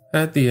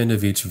 at the end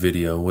of each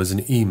video was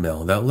an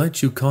email that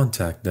let you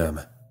contact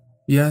them.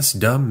 Yes,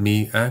 dumb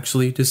me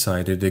actually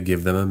decided to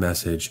give them a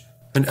message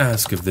and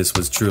ask if this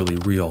was truly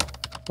real,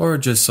 or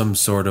just some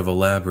sort of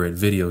elaborate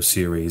video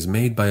series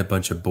made by a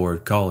bunch of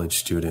bored college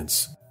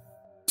students.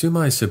 To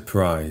my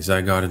surprise,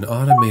 I got an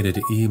automated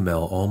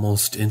email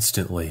almost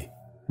instantly,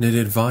 and it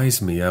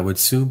advised me I would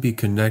soon be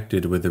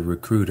connected with a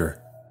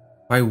recruiter.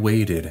 I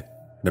waited,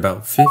 and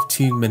about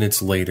 15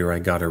 minutes later I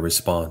got a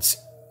response.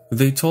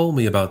 They told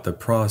me about the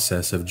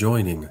process of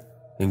joining,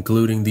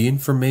 including the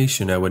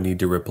information I would need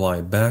to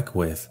reply back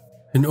with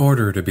in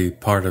order to be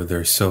part of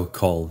their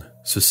so-called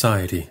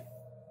society.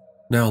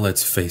 Now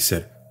let's face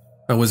it,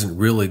 I wasn't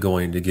really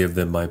going to give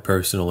them my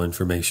personal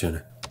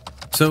information.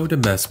 So to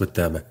mess with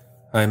them,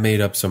 I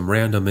made up some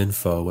random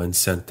info and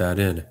sent that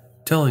in,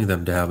 telling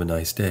them to have a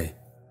nice day.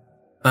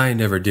 I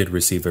never did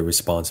receive a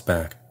response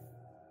back.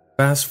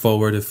 Fast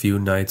forward a few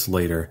nights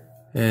later,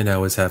 and I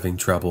was having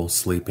trouble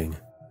sleeping.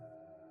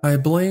 I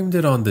blamed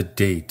it on the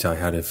date I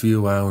had a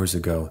few hours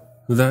ago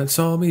that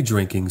saw me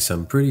drinking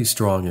some pretty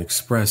strong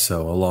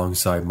espresso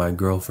alongside my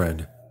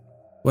girlfriend.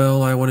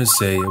 Well, I want to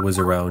say it was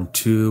around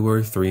 2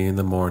 or 3 in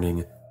the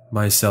morning.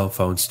 My cell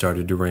phone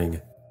started to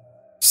ring.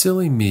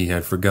 Silly me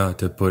had forgot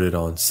to put it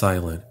on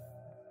silent.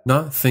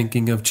 Not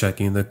thinking of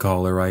checking the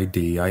caller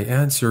ID, I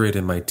answer it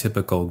in my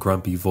typical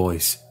grumpy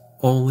voice,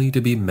 only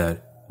to be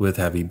met with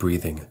heavy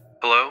breathing.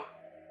 Hello?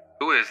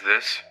 Who is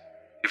this?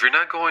 If you're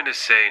not going to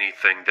say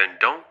anything, then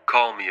don't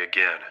call me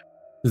again.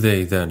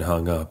 They then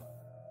hung up.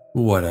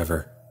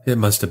 Whatever, it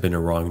must have been a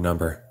wrong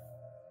number.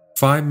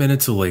 5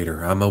 minutes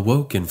later, I'm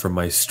awoken from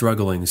my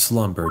struggling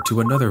slumber to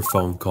another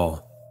phone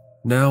call.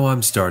 Now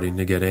I'm starting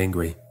to get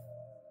angry.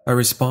 I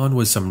respond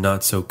with some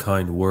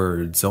not-so-kind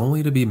words,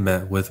 only to be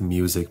met with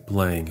music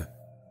playing.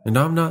 And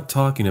I'm not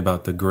talking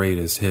about the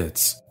greatest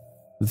hits.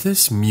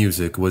 This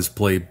music was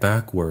played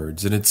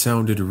backwards and it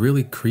sounded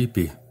really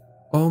creepy.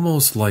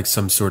 almost like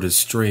some sort of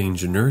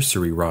strange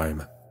nursery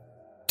rhyme.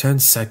 10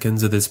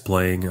 seconds of this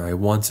playing, I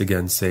once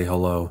again say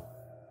hello,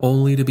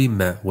 only to be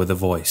met with a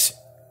voice.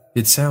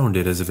 It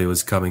sounded as if it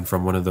was coming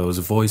from one of those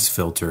voice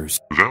filters.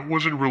 That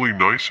wasn't really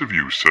nice of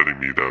you sending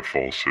me that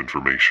false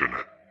information.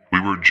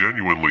 We were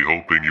genuinely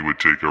hoping you would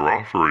take our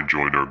offer and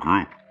join our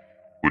group.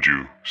 Would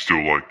you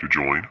still like to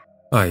join?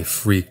 I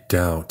freaked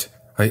out.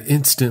 I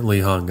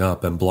instantly hung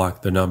up and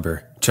blocked the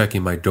number,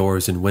 checking my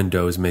doors and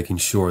windows, making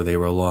sure they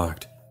were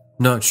locked.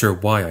 Not sure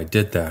why I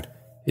did that.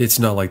 It's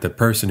not like the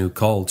person who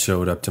called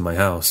showed up to my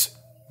house,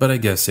 but I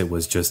guess it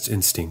was just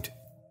instinct.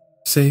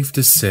 Safe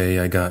to say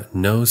I got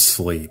no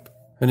sleep,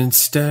 and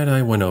instead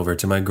I went over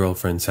to my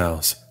girlfriend's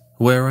house,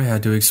 where I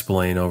had to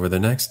explain over the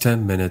next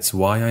 10 minutes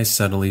why I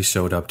suddenly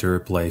showed up to her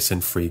place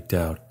and freaked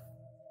out.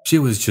 She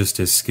was just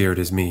as scared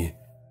as me,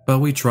 but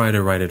we tried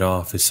to write it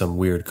off as some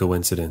weird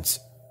coincidence.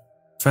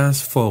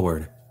 Fast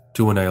forward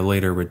to when I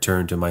later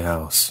returned to my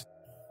house.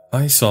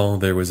 I saw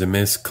there was a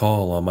missed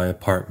call on my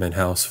apartment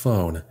house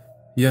phone.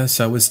 Yes,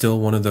 I was still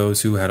one of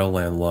those who had a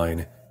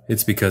landline.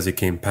 It's because it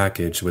came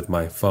packaged with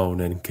my phone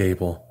and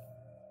cable.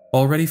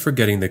 Already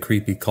forgetting the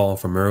creepy call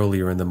from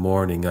earlier in the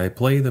morning, I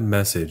play the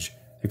message,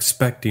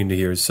 expecting to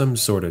hear some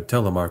sort of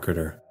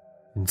telemarketer.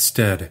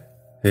 Instead,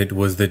 it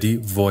was the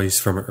deep voice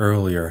from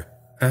earlier,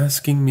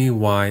 asking me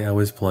why I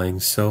was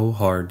playing so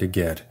hard to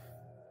get.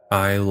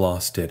 I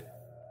lost it.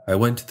 I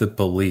went to the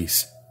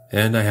police,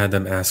 and I had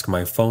them ask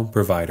my phone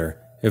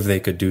provider if they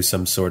could do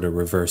some sort of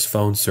reverse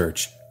phone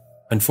search.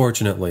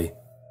 Unfortunately,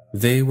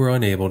 they were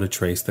unable to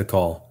trace the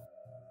call.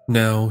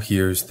 Now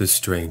here's the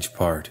strange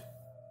part.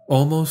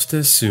 Almost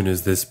as soon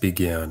as this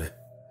began,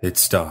 it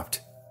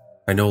stopped.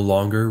 I no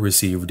longer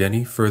received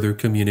any further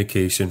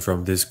communication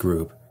from this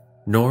group,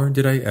 nor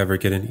did I ever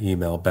get an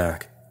email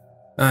back.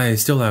 I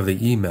still have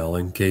the email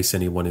in case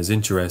anyone is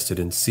interested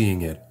in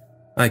seeing it.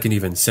 I can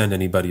even send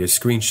anybody a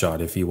screenshot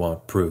if you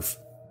want proof.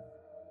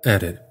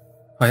 Edit.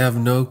 I have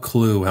no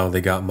clue how they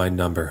got my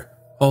number,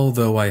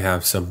 although I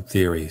have some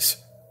theories.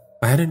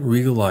 I hadn't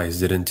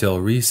realized it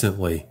until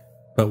recently,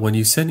 but when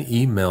you send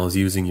emails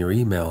using your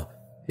email,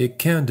 it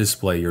can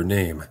display your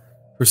name.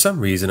 For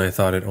some reason, I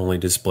thought it only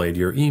displayed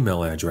your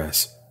email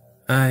address.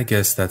 I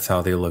guess that's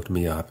how they looked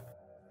me up.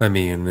 I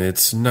mean,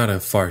 it's not a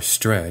far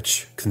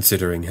stretch,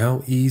 considering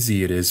how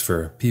easy it is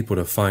for people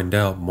to find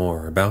out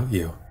more about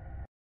you.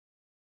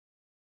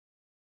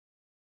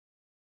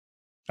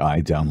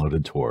 I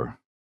downloaded Tor.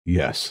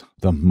 Yes,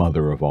 the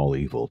mother of all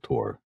evil,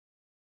 Tor.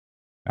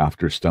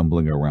 After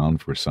stumbling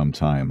around for some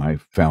time, I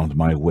found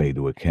my way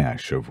to a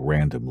cache of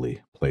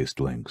randomly placed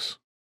links.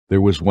 There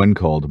was one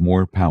called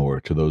More Power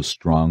to Those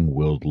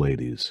Strong-Willed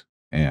Ladies,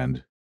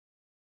 and,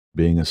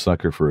 being a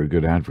sucker for a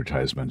good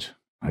advertisement,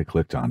 I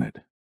clicked on it.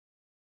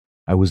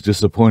 I was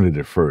disappointed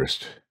at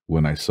first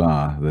when I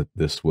saw that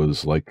this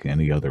was like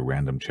any other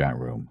random chat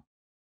room,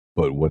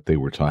 but what they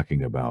were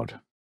talking about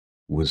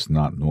was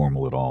not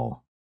normal at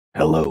all.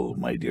 Hello,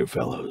 my dear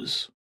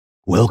fellows.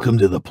 Welcome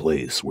to the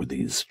place where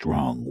these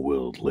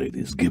strong-willed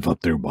ladies give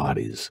up their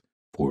bodies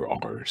for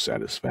our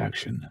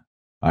satisfaction.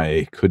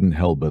 I couldn't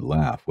help but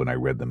laugh when I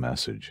read the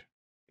message.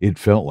 It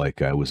felt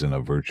like I was in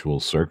a virtual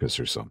circus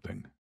or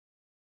something.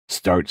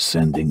 Start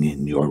sending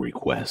in your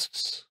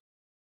requests.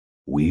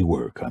 We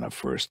work on a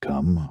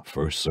first-come,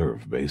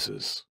 first-served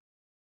basis.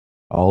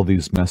 All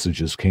these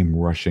messages came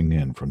rushing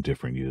in from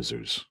different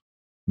users.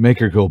 Make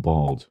her go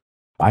bald.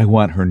 I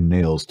want her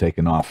nails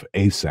taken off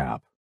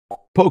ASAP.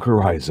 Poke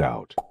her eyes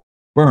out.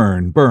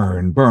 Burn,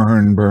 burn,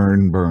 burn,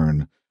 burn,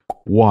 burn.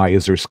 Why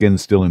is her skin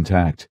still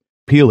intact?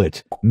 Peel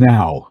it,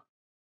 now.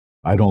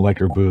 I don't like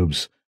her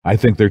boobs. I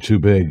think they're too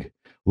big.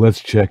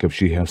 Let's check if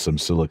she has some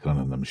silicone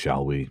in them,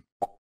 shall we?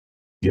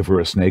 Give her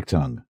a snake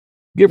tongue.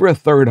 Give her a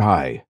third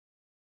eye.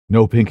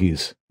 No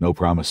pinkies, no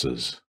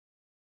promises.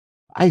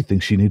 I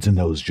think she needs a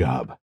nose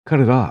job. Cut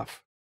it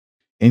off.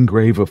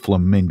 Engrave a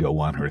flamingo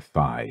on her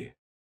thigh.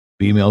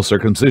 Female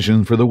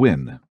circumcision for the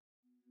win.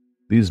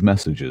 These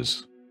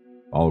messages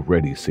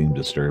already seemed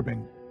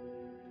disturbing,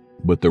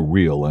 but the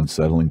real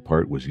unsettling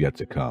part was yet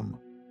to come.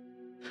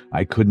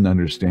 I couldn't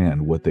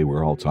understand what they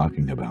were all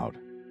talking about,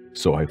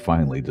 so I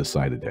finally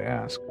decided to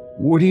ask,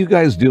 "What are you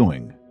guys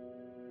doing?"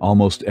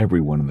 Almost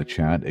everyone in the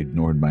chat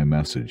ignored my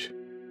message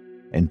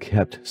and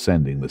kept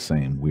sending the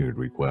same weird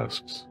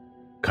requests.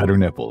 Cut her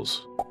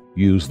nipples.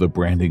 Use the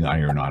branding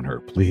iron on her,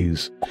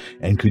 please.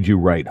 And could you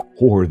write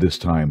whore this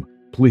time,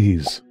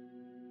 please?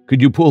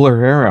 Could you pull her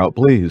hair out,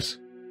 please?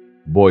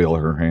 Boil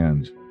her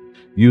hand.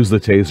 Use the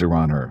taser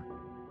on her.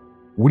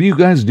 What are you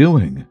guys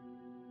doing?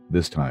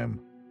 This time,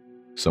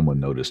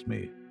 someone noticed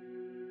me.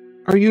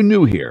 Are you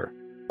new here?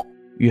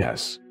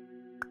 Yes.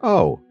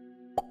 Oh.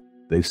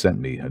 They sent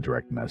me a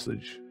direct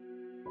message.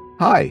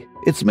 Hi,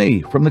 it's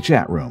me from the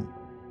chat room.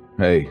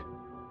 Hey,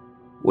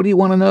 what do you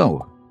want to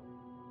know?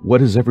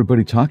 What is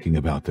everybody talking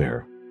about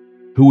there?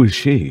 Who is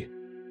she?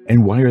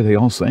 And why are they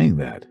all saying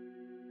that?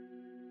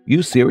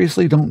 You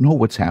seriously don't know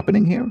what's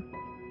happening here?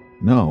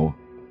 No,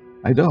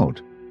 I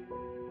don't.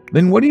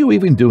 Then what are you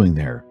even doing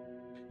there?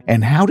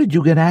 And how did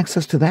you get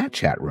access to that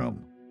chat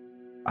room?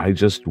 I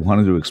just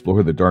wanted to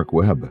explore the dark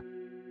web,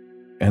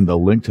 and the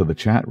link to the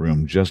chat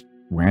room just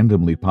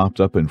randomly popped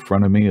up in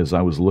front of me as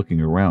I was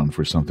looking around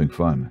for something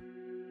fun.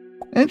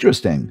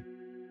 Interesting.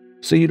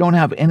 So you don't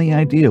have any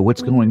idea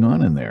what's going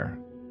on in there?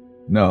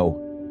 No.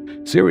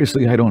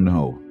 Seriously, I don't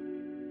know.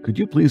 Could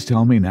you please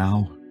tell me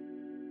now?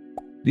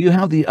 Do you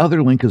have the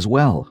other link as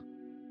well?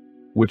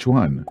 Which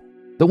one?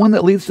 The one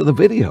that leads to the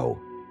video?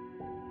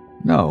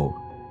 No.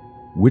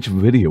 Which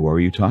video are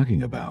you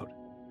talking about?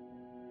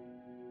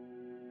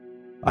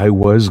 I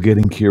was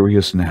getting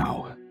curious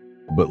now,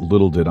 but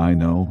little did I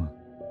know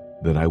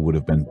that I would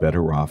have been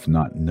better off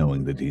not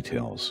knowing the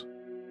details.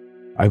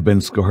 I've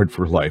been scarred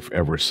for life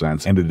ever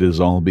since, and it is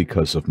all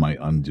because of my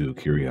undue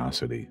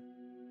curiosity.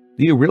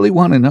 Do you really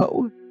want to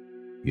know?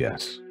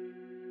 Yes.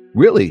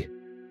 Really?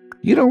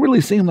 You don't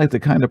really seem like the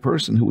kind of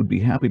person who would be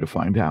happy to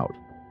find out.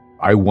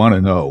 I want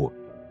to know.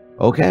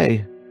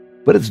 Okay,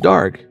 but it's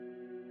dark,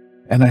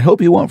 and I hope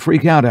you won't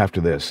freak out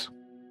after this.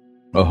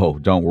 Oh,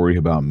 don't worry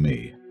about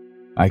me.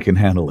 I can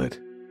handle it.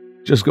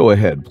 Just go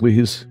ahead,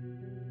 please.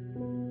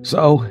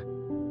 So,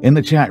 in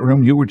the chat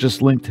room, you were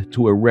just linked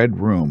to a red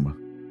room.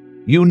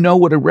 You know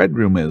what a red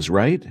room is,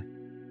 right?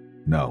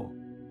 No.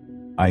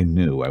 I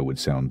knew I would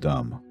sound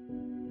dumb,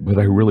 but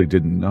I really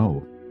didn't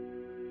know.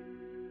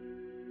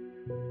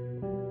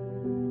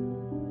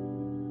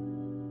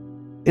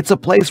 It's a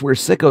place where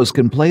sickos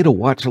can play to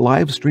watch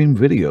live stream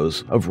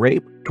videos of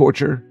rape,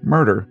 torture,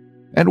 murder,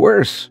 and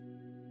worse.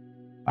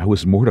 I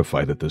was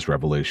mortified at this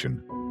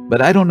revelation,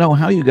 but I don't know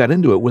how you got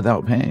into it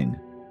without paying.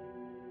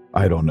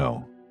 I don't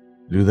know.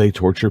 Do they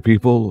torture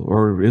people,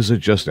 or is it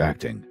just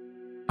acting?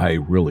 I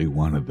really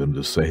wanted them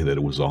to say that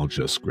it was all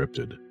just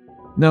scripted.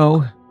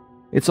 No,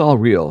 it's all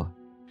real.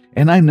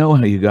 And I know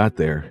how you got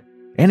there.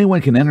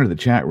 Anyone can enter the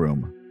chat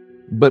room,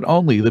 but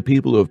only the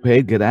people who have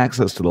paid get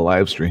access to the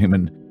live stream,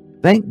 and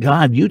thank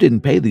God you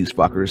didn't pay these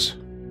fuckers.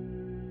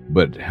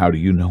 But how do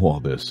you know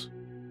all this?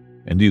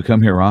 And do you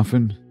come here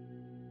often?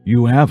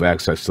 You have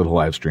access to the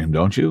live stream,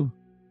 don't you?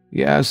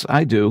 Yes,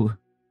 I do.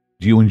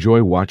 Do you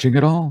enjoy watching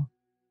it all?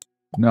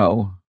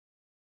 No.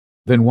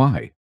 Then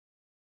why?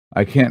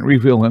 I can't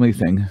reveal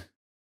anything.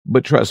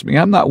 But trust me,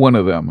 I'm not one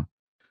of them.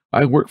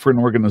 I work for an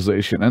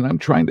organization, and I'm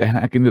trying to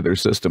hack into their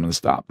system and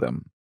stop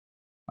them.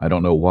 I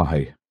don't know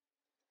why,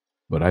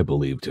 but I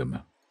believed him.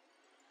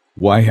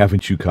 Why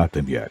haven't you caught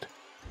them yet?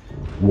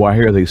 Why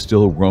are they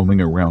still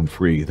roaming around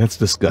free? That's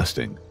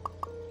disgusting.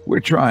 We're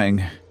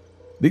trying.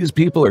 These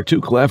people are too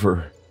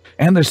clever,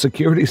 and their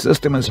security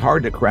system is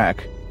hard to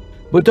crack.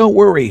 But don't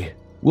worry,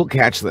 we'll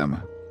catch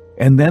them,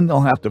 and then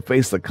they'll have to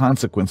face the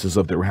consequences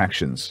of their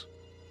actions.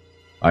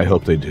 I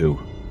hope they do.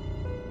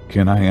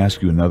 Can I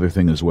ask you another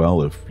thing as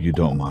well, if you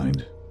don't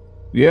mind?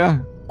 Yeah?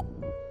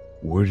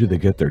 Where do they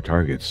get their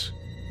targets?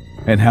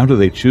 And how do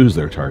they choose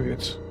their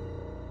targets?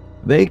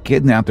 They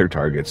kidnap their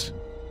targets.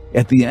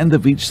 At the end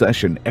of each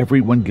session,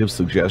 everyone gives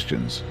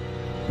suggestions,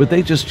 but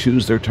they just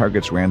choose their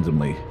targets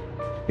randomly.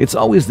 It's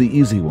always the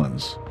easy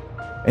ones.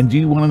 And do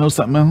you want to know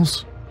something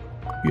else?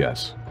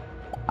 Yes.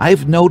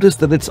 I've noticed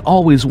that it's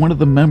always one of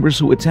the members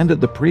who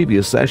attended the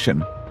previous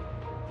session.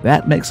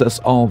 That makes us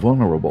all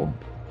vulnerable.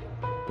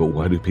 But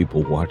why do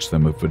people watch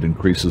them if it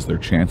increases their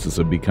chances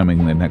of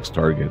becoming the next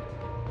target?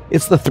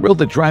 It's the thrill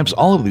that drives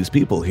all of these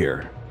people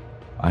here.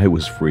 I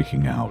was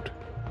freaking out.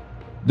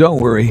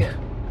 Don't worry.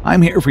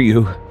 I'm here for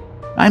you.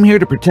 I'm here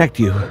to protect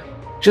you.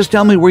 Just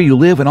tell me where you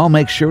live and I'll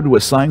make sure to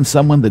assign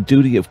someone the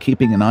duty of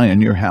keeping an eye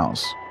on your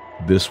house.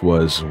 This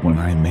was when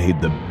I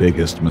made the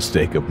biggest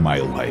mistake of my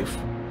life.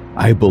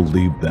 I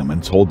believed them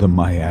and told them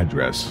my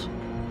address.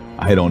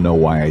 I don't know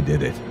why I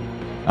did it.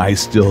 I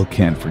still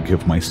can't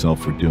forgive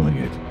myself for doing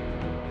it.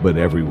 But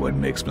everyone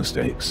makes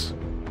mistakes.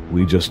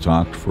 We just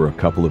talked for a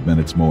couple of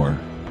minutes more,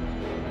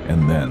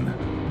 and then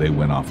they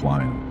went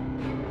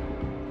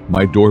offline.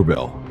 My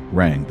doorbell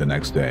rang the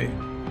next day.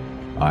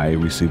 I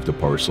received a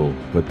parcel,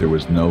 but there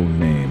was no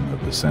name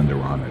of the sender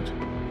on it,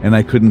 and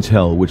I couldn't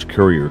tell which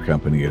courier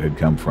company it had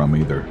come from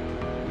either.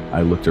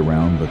 I looked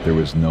around, but there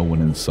was no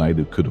one in sight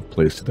who could have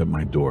placed it at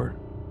my door.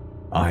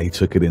 I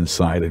took it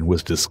inside and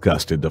was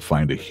disgusted to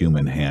find a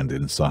human hand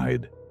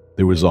inside.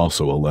 There was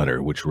also a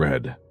letter which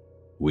read,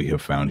 "We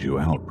have found you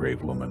out,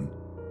 brave woman.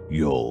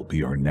 You'll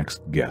be our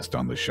next guest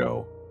on the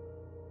show."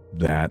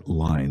 That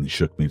line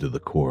shook me to the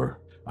core.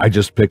 I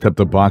just picked up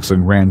the box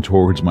and ran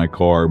towards my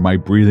car. My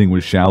breathing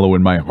was shallow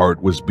and my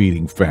heart was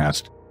beating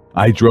fast.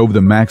 I drove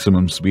the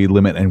maximum speed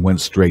limit and went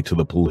straight to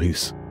the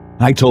police.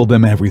 I told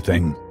them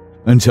everything.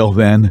 Until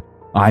then,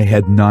 I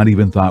had not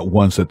even thought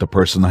once that the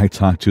person I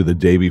talked to the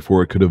day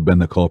before could have been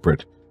the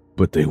culprit,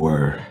 but they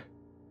were.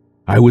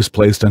 I was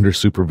placed under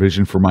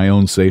supervision for my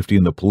own safety,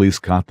 and the police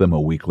caught them a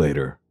week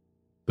later.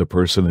 The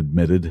person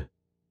admitted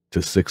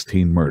to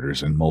 16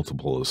 murders and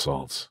multiple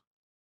assaults.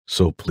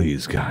 So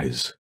please,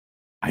 guys,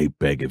 I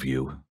beg of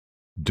you,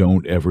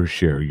 don't ever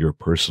share your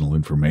personal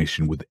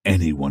information with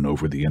anyone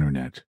over the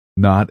internet.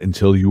 Not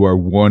until you are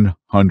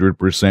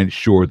 100%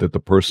 sure that the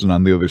person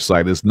on the other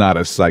side is not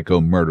a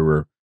psycho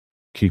murderer.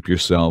 Keep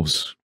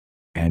yourselves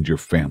and your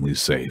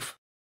families safe.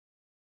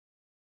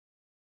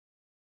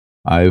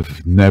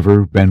 I've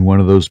never been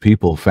one of those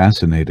people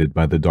fascinated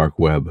by the dark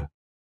web.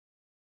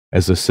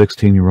 As a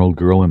 16-year-old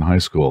girl in high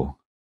school,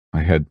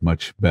 I had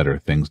much better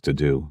things to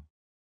do.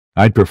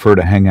 I'd prefer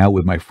to hang out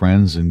with my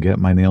friends and get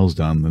my nails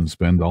done than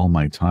spend all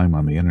my time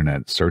on the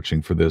internet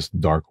searching for this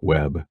dark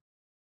web.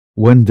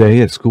 One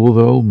day at school,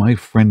 though, my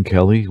friend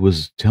Kelly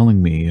was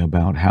telling me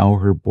about how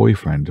her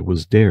boyfriend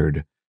was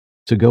dared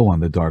to go on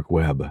the dark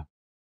web.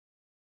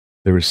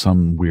 There was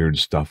some weird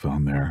stuff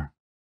on there.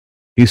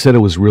 He said it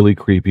was really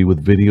creepy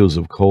with videos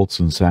of cults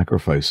and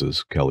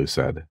sacrifices, Kelly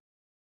said.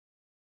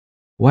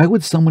 Why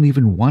would someone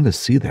even want to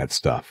see that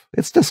stuff?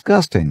 It's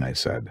disgusting, I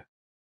said.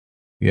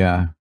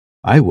 Yeah,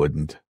 I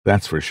wouldn't,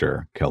 that's for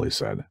sure, Kelly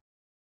said.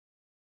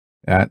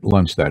 At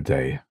lunch that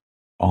day,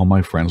 all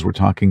my friends were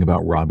talking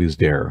about Robbie's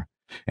dare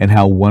and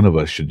how one of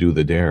us should do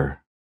the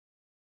dare.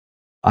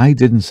 I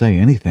didn't say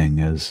anything,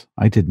 as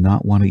I did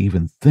not want to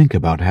even think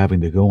about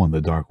having to go on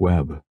the dark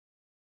web.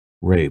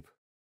 Rape,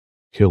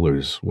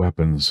 killers,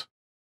 weapons.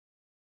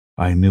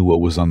 I knew what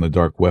was on the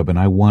dark web, and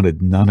I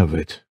wanted none of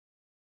it.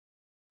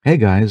 Hey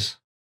guys,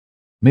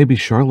 maybe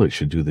Charlotte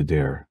should do the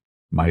dare,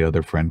 my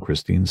other friend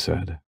Christine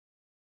said.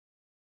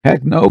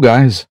 Heck no,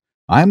 guys.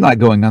 I'm not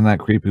going on that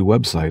creepy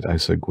website, I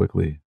said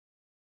quickly.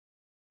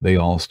 They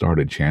all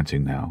started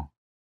chanting now.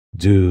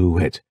 Do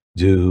it,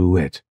 do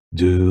it,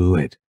 do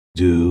it,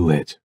 do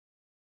it.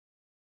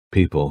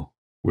 People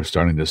were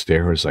starting to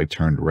stare as I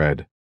turned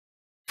red.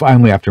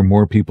 Finally, after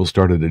more people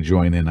started to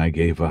join in, I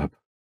gave up.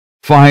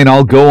 Fine,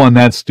 I'll go on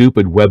that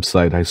stupid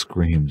website, I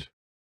screamed.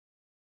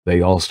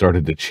 They all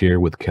started to cheer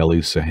with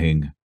Kelly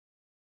saying,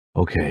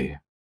 Okay,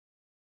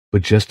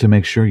 but just to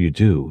make sure you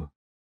do,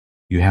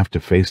 you have to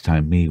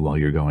FaceTime me while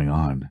you're going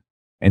on.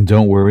 And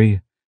don't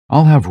worry,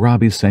 I'll have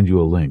Robbie send you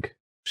a link,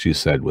 she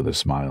said with a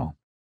smile.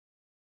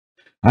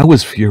 I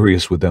was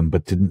furious with them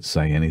but didn't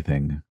say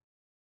anything.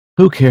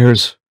 Who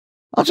cares?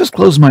 I'll just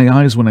close my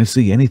eyes when I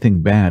see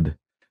anything bad.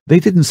 They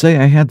didn't say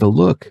I had to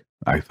look,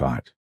 I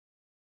thought.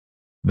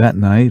 That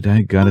night,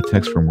 I got a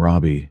text from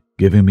Robbie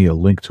giving me a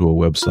link to a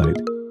website.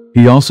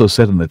 He also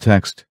said in the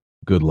text,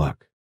 good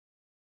luck.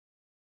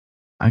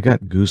 I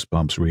got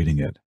goosebumps reading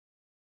it,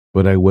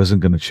 but I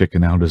wasn't going to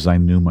chicken out as I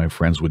knew my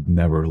friends would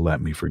never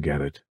let me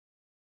forget it.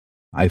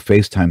 I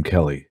FaceTimed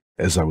Kelly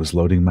as I was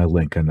loading my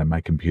link onto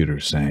my computer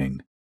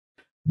saying,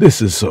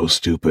 This is so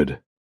stupid.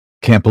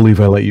 Can't believe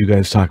I let you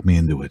guys talk me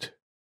into it.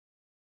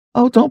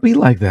 Oh, don't be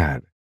like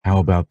that. How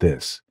about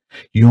this?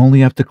 You only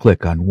have to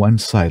click on one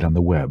site on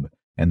the web,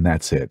 and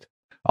that's it.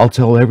 I'll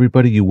tell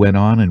everybody you went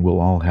on and we'll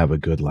all have a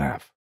good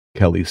laugh,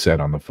 Kelly said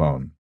on the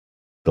phone.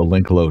 The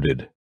link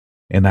loaded,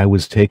 and I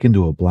was taken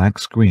to a black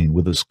screen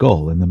with a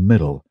skull in the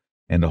middle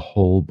and a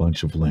whole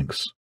bunch of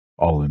links,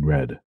 all in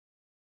red.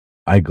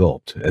 I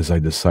gulped as I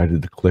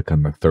decided to click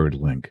on the third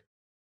link.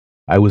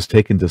 I was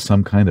taken to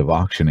some kind of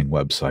auctioning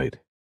website.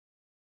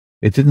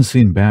 It didn't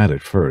seem bad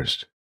at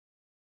first,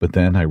 but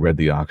then I read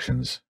the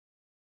auctions.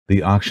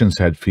 The auctions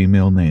had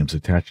female names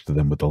attached to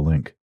them with a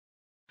link.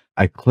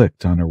 I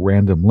clicked on a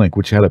random link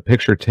which had a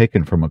picture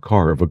taken from a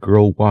car of a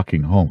girl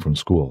walking home from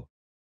school.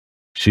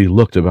 She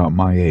looked about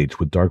my age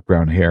with dark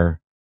brown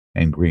hair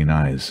and green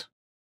eyes.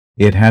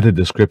 It had a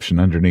description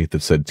underneath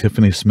that said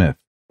Tiffany Smith,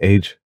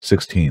 age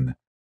 16,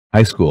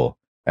 high school,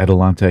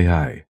 Adelante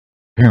High,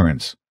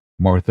 parents,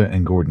 Martha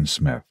and Gordon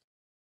Smith,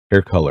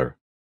 hair color,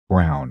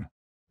 brown,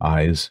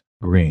 eyes,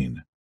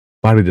 green,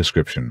 body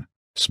description,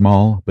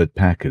 small but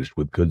packaged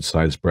with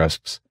good-sized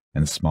breasts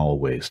and small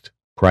waist,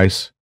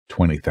 price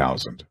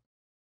 $20,000.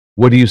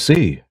 What do you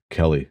see?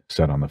 Kelly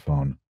said on the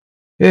phone.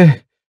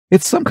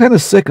 It's some kind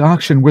of sick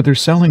auction where they're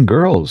selling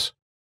girls,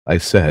 I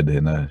said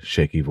in a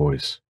shaky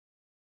voice.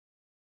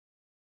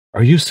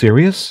 Are you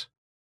serious?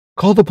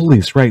 Call the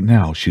police right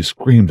now, she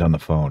screamed on the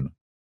phone.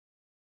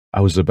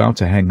 I was about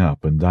to hang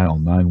up and dial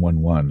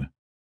 911.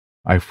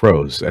 I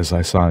froze as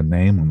I saw a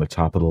name on the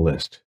top of the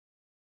list.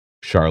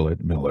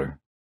 Charlotte Miller.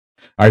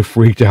 I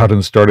freaked out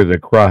and started to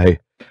cry.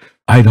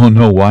 I don't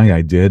know why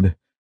I did,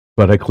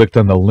 but I clicked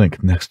on the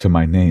link next to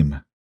my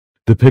name.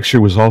 The picture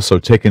was also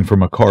taken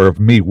from a car of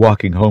me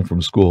walking home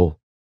from school.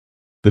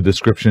 The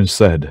description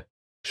said,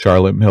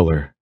 Charlotte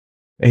Miller,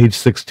 age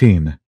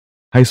 16,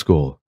 high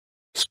school,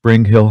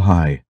 Spring Hill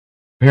High,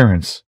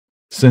 parents,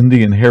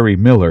 Cindy and Harry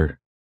Miller,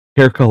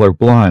 hair color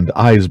blonde,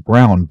 eyes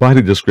brown,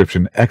 body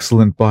description,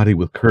 excellent body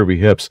with curvy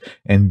hips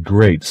and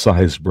great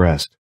sized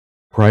breast,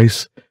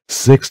 price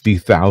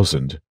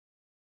 $60,000.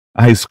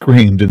 I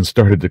screamed and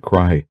started to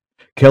cry.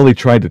 Kelly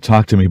tried to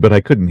talk to me, but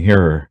I couldn't hear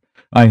her.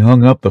 I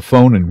hung up the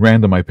phone and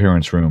ran to my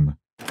parents' room.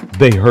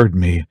 They heard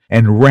me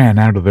and ran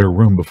out of their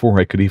room before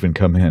I could even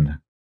come in.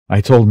 I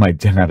told my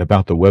dad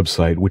about the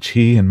website, which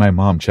he and my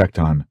mom checked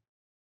on.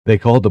 They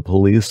called the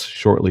police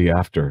shortly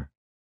after.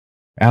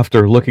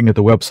 After looking at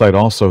the website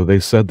also, they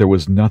said there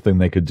was nothing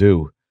they could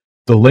do.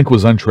 The link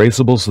was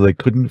untraceable, so they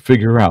couldn't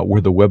figure out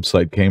where the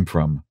website came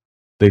from.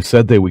 They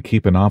said they would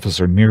keep an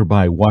officer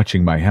nearby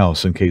watching my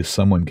house in case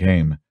someone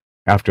came.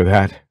 After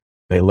that,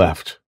 they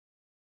left.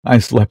 I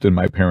slept in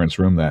my parents'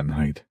 room that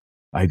night.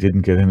 I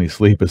didn't get any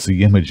sleep as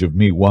the image of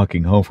me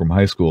walking home from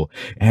high school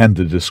and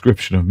the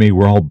description of me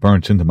were all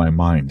burnt into my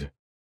mind.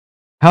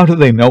 How did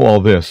they know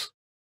all this?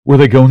 Were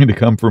they going to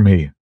come for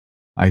me?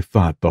 I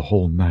thought the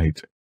whole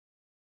night.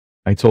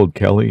 I told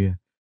Kelly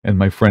and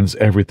my friends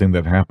everything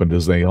that happened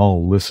as they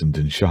all listened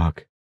in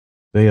shock.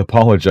 They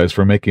apologized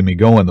for making me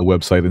go on the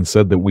website and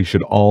said that we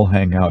should all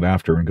hang out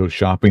after and go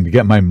shopping to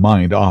get my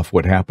mind off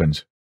what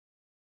happened.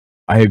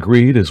 I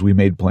agreed as we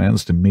made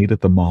plans to meet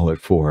at the mall at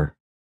 4.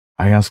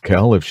 I asked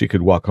Kel if she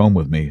could walk home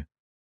with me,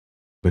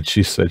 but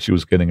she said she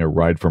was getting a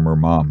ride from her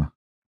mom.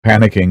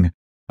 Panicking,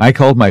 I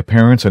called my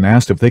parents and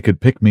asked if they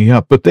could pick me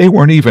up, but they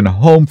weren't even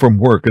home from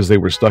work as they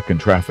were stuck in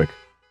traffic.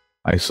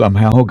 I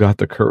somehow got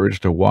the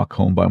courage to walk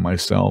home by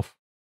myself.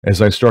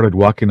 As I started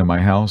walking to my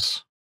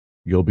house,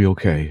 "You'll be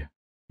okay.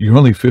 You're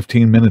only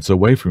 15 minutes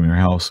away from your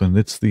house and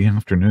it's the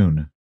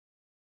afternoon.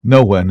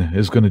 No one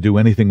is going to do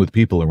anything with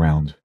people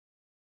around,"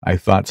 I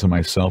thought to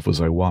myself as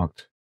I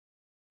walked.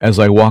 As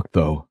I walked,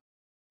 though,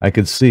 I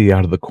could see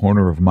out of the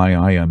corner of my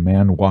eye a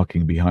man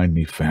walking behind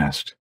me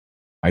fast.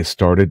 I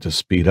started to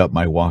speed up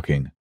my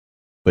walking,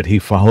 but he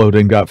followed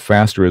and got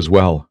faster as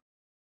well.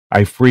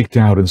 I freaked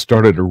out and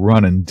started to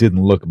run and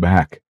didn't look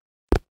back.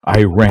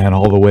 I ran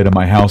all the way to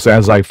my house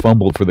as I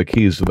fumbled for the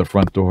keys to the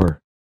front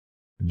door.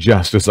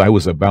 Just as I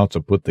was about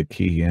to put the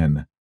key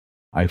in,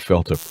 I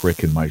felt a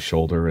prick in my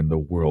shoulder and the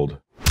world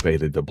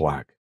faded to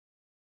black.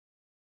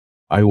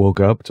 I woke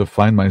up to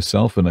find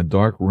myself in a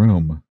dark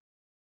room,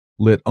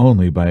 lit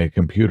only by a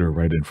computer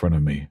right in front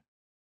of me.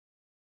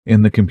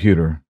 In the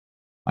computer,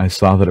 I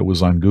saw that it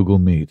was on Google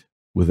Meet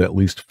with at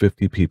least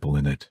 50 people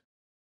in it.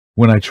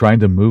 When I tried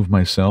to move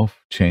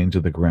myself, chained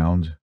to the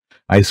ground,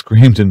 I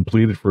screamed and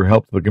pleaded for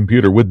help to the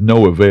computer with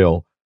no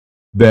avail.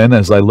 Then,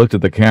 as I looked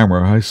at the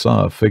camera, I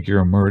saw a figure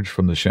emerge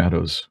from the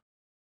shadows.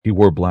 He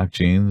wore black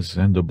jeans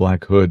and a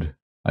black hood.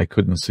 I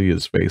couldn't see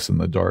his face in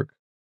the dark.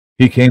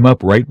 He came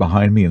up right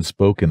behind me and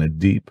spoke in a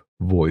deep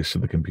voice to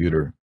the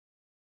computer.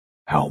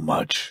 "How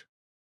much?"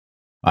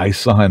 I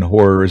saw in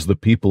horror as the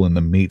people in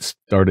the meet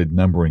started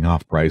numbering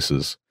off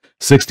prices.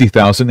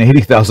 60,000,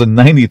 80,000,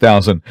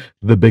 90,000.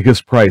 The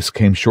biggest price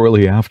came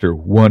shortly after,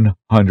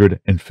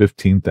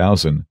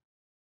 115,000.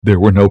 There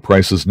were no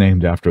prices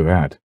named after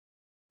that.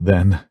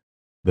 Then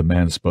the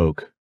man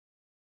spoke.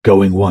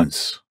 "Going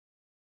once.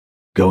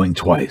 Going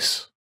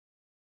twice.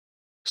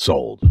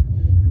 Sold."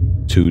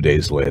 2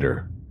 days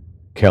later,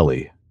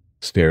 Kelly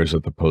stares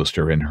at the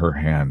poster in her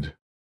hand,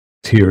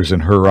 tears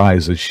in her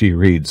eyes as she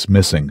reads,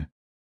 "Missing,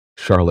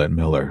 Charlotte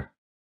Miller."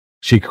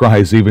 She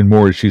cries even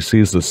more as she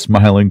sees the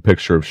smiling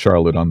picture of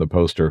Charlotte on the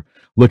poster,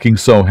 looking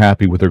so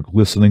happy with her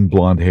glistening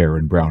blonde hair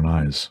and brown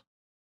eyes.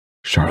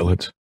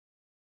 "Charlotte,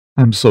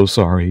 I'm so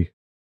sorry."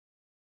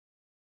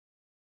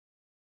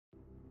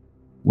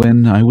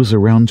 When I was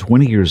around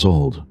 20 years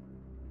old,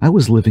 I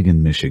was living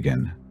in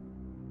Michigan.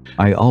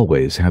 I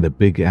always had a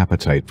big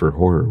appetite for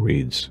horror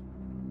reads.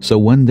 So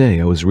one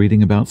day I was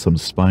reading about some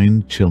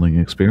spine-chilling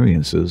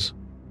experiences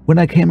when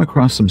I came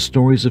across some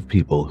stories of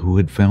people who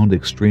had found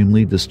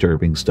extremely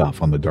disturbing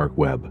stuff on the dark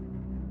web.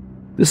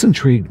 This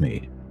intrigued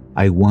me.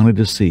 I wanted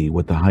to see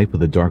what the hype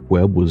of the dark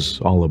web was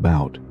all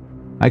about.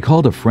 I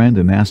called a friend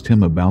and asked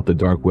him about the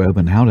dark web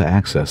and how to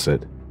access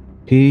it.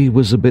 He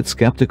was a bit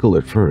skeptical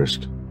at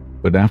first,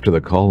 but after the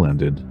call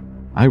ended,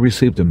 I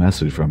received a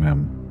message from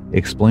him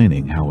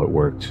explaining how it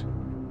worked.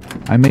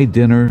 I made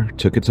dinner,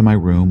 took it to my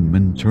room,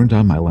 and turned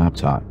on my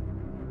laptop.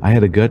 I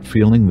had a gut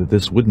feeling that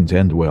this wouldn't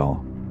end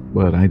well,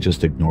 but I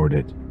just ignored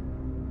it.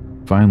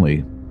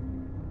 Finally,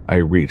 I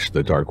reached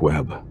the dark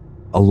web.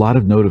 A lot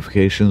of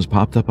notifications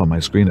popped up on my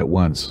screen at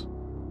once.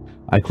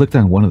 I clicked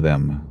on one of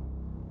them,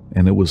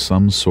 and it was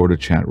some sort of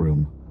chat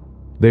room.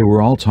 They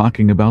were all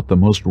talking about the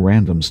most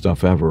random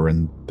stuff ever,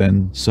 and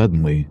then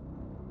suddenly,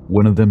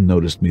 one of them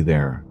noticed me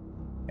there,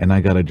 and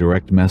I got a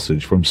direct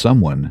message from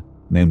someone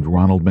named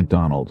Ronald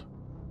McDonald.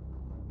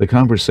 The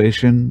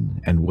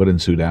conversation, and what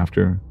ensued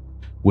after,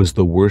 was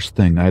the worst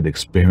thing I'd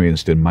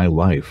experienced in my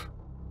life.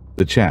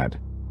 The chat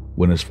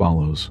went as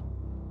follows.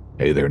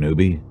 "Hey there,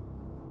 newbie.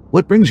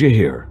 What brings you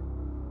here?"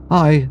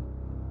 "Hi.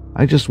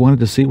 I just wanted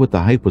to see what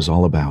the hype was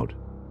all about."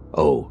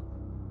 "Oh,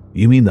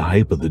 you mean the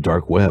hype of the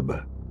dark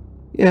web?"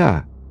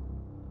 "Yeah."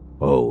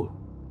 "Oh,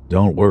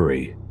 don't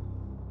worry.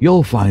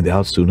 You'll find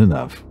out soon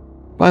enough.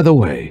 By the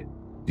way,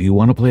 do you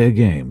want to play a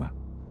game?"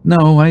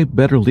 "No, I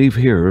better leave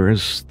here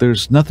as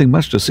there's nothing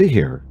much to see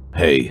here."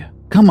 "Hey,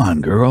 come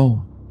on,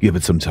 girl. Give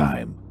it some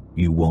time.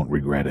 You won't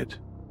regret it."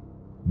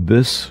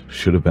 This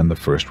should have been the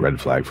first red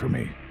flag for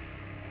me,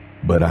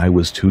 but I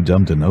was too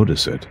dumb to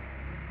notice it.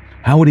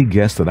 How would he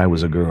guess that I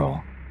was a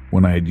girl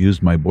when I had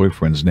used my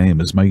boyfriend's name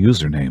as my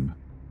username?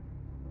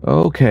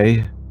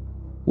 "Okay.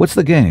 What's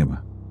the game?"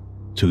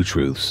 "Two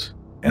truths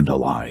and a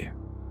lie."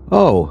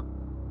 "Oh,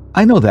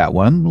 I know that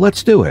one.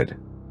 Let's do it."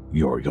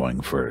 "You're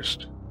going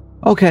first."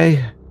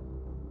 "Okay.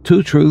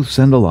 2 truths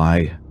and a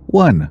lie.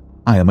 1.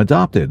 I am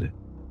adopted.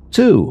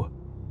 2.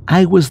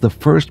 I was the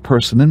first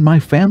person in my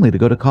family to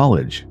go to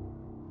college.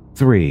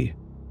 3.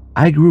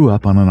 I grew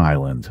up on an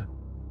island."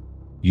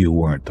 "You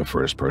weren't the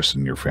first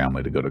person in your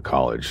family to go to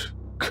college.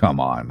 Come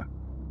on.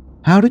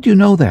 How did you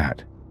know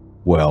that?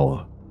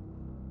 Well,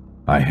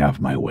 I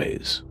have my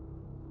ways.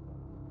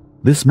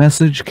 This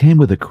message came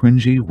with a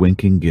cringy,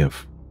 winking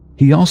gif.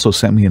 He also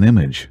sent me an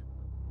image.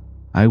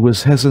 I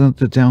was hesitant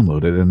to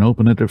download it and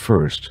open it at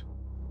first,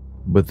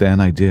 but then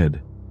I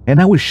did,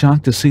 and I was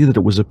shocked to see that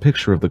it was a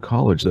picture of the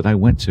college that I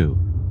went to.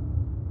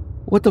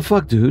 What the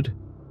fuck, dude?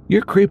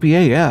 You're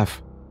creepy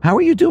AF. How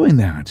are you doing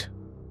that?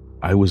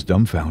 I was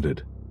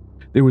dumbfounded.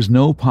 There was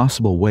no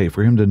possible way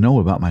for him to know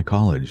about my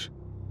college,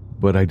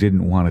 but I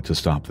didn't want it to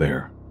stop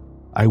there.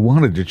 I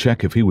wanted to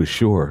check if he was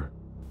sure,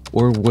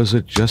 or was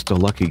it just a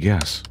lucky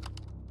guess?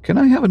 Can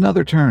I have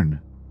another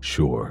turn?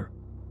 Sure.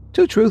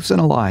 2 truths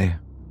and a lie.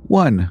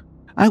 1.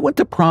 I went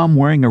to prom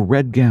wearing a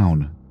red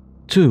gown.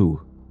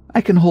 2.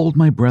 I can hold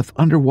my breath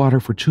underwater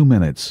for 2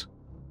 minutes.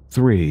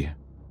 3.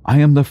 I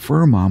am the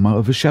fur mama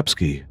of a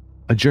Shepsky,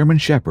 a German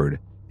Shepherd,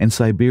 and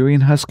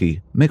Siberian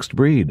Husky mixed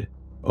breed.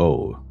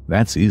 Oh,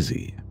 that's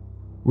easy.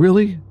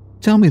 Really?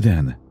 Tell me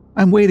then.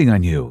 I'm waiting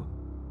on you.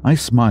 I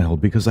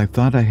smiled because I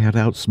thought I had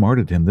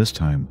outsmarted him this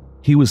time.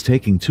 He was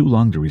taking too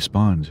long to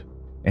respond,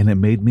 and it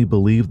made me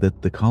believe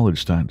that the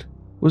college stunt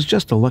was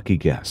just a lucky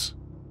guess.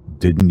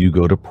 Didn't you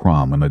go to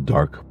prom in a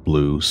dark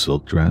blue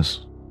silk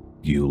dress?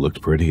 You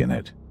looked pretty in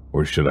it.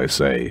 Or should I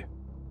say,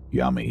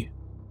 yummy.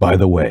 By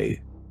the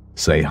way,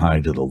 say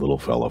hi to the little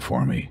fella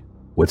for me.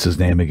 What's his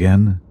name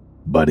again?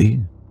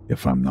 Buddy,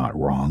 if I'm not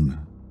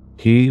wrong.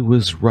 He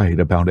was right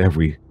about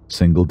every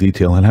single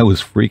detail, and I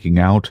was freaking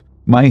out.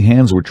 My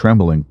hands were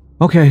trembling.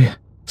 Okay,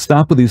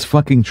 stop with these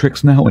fucking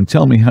tricks now and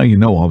tell me how you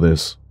know all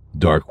this.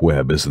 Dark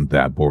web isn't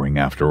that boring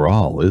after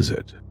all, is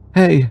it?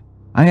 Hey,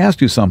 I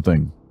asked you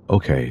something.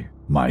 Okay,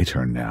 my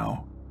turn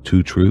now.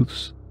 2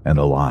 truths and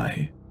a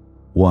lie.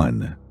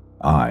 1.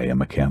 I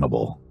am a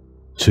cannibal.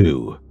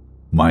 2.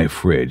 My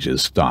fridge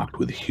is stocked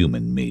with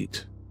human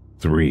meat.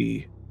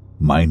 3.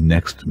 My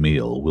next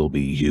meal will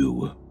be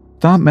you.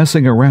 Stop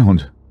messing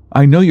around.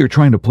 I know you're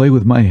trying to play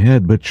with my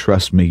head, but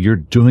trust me, you're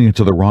doing it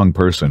to the wrong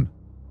person.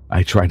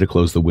 I tried to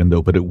close the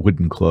window, but it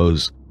wouldn't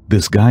close.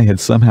 This guy had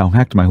somehow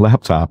hacked my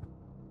laptop.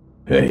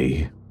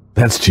 Hey,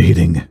 that's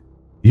cheating.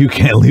 You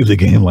can't leave the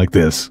game like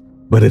this,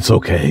 but it's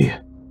okay.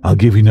 I'll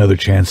give you another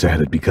chance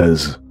at it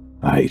because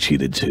I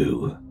cheated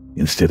too.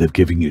 Instead of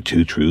giving you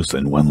 2 truths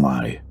and 1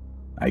 lie,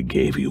 I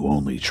gave you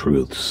only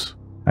truths.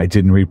 I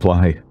didn't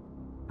reply.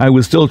 I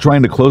was still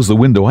trying to close the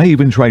window. I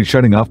even tried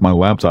shutting off my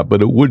laptop,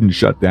 but it wouldn't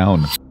shut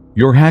down.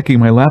 You're hacking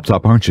my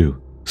laptop, aren't you?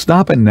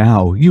 Stop it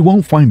now. You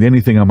won't find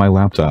anything on my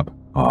laptop.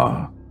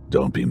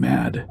 Don't be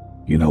mad.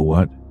 You know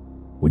what?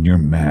 When you're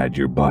mad,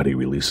 your body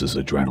releases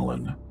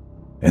adrenaline.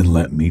 And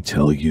let me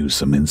tell you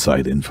some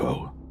inside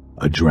info.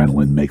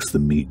 Adrenaline makes the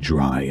meat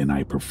dry, and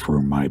I prefer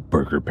my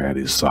burger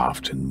patties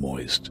soft and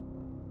moist.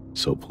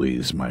 So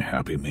please, my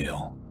happy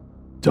meal,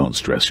 don't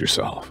stress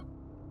yourself.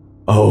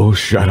 Oh,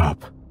 shut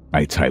up.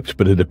 I typed,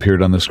 but it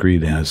appeared on the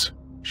screen as,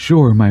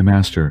 "Sure, my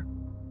master.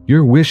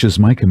 Your wish is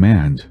my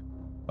command."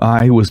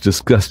 I was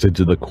disgusted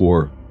to the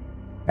core.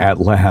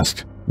 At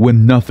last,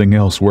 when nothing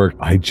else worked,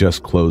 I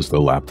just closed the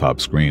laptop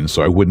screen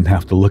so I wouldn't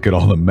have to look at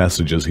all the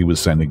messages he was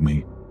sending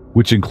me,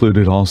 which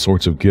included all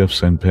sorts of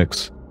gifs and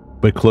pics.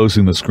 But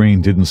closing the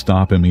screen didn't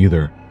stop him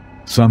either.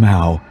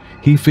 Somehow,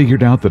 he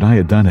figured out that I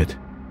had done it,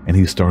 and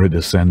he started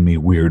to send me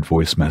weird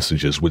voice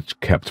messages which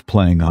kept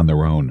playing on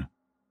their own.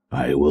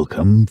 I will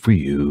come for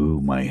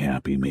you, my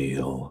happy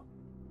meal.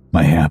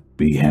 My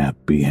happy,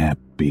 happy,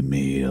 happy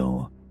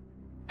meal.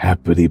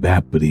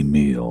 Happity-bappity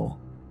meal,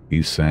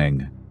 he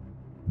sang.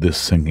 This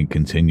singing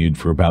continued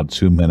for about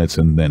 2 minutes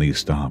and then he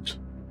stopped.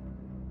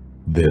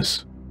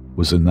 This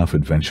was enough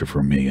adventure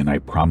for me, and I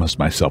promised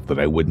myself that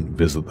I wouldn't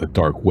visit the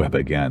dark web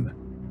again.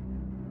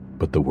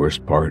 But the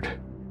worst part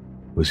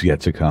was yet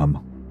to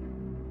come.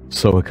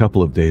 So a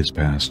couple of days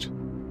passed,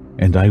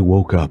 and I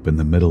woke up in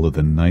the middle of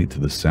the night to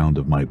the sound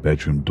of my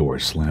bedroom door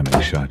slamming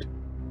shut.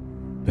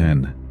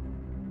 Then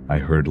I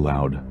heard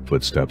loud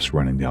footsteps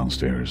running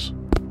downstairs.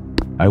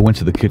 I went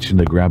to the kitchen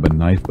to grab a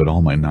knife, but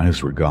all my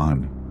knives were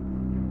gone.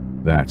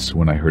 That's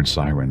when I heard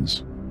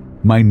sirens.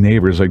 My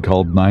neighbors had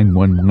called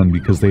 911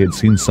 because they had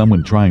seen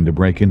someone trying to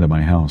break into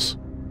my house.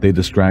 They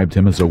described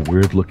him as a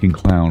weird-looking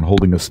clown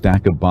holding a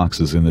stack of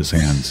boxes in his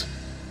hands.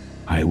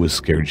 I was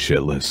scared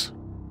shitless.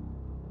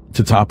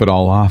 To top it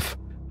all off,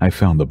 I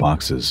found the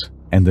boxes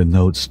and the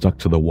note stuck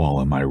to the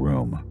wall in my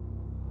room.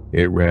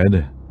 It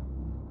read,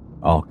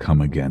 "I'll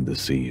come again to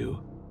see you,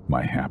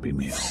 my happy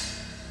meal."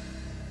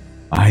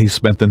 I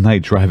spent the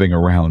night driving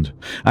around.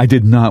 I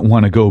did not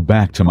want to go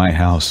back to my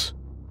house.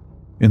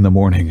 In the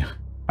morning,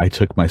 I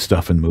took my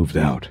stuff and moved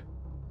out.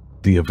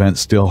 The event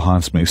still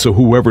haunts me, so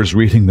whoever's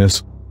reading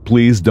this,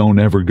 please don't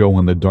ever go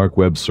on the dark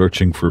web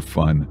searching for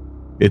fun.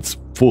 It's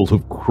full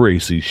of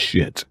crazy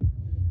shit.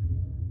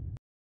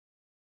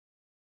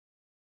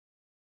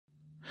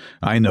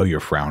 I know you're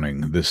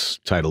frowning. This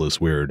title is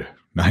weird.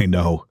 I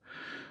know.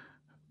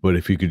 But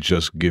if you could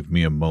just give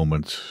me a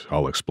moment,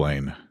 I'll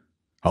explain.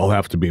 I'll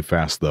have to be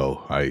fast,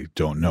 though. I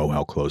don't know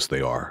how close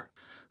they are.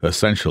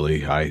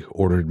 Essentially, I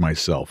ordered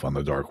myself on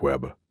the dark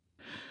web.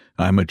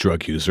 I'm a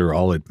drug user,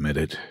 I'll admit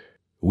it.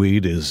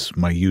 Weed is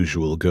my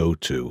usual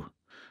go-to,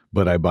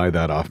 but I buy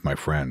that off my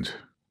friend.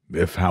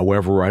 If,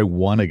 however, I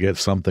want to get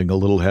something a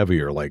little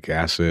heavier like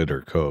acid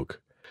or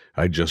coke,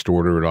 I just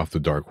order it off the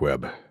dark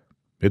web.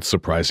 It's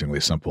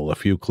surprisingly simple. A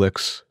few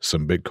clicks,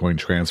 some Bitcoin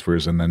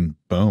transfers, and then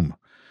boom,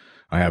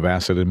 I have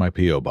acid in my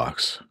P.O.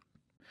 box.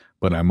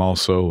 But I'm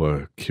also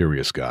a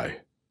curious guy.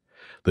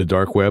 The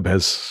dark web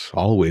has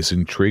always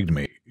intrigued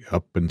me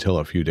up until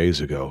a few days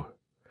ago.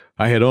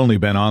 I had only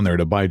been on there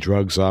to buy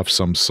drugs off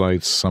some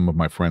sites some of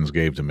my friends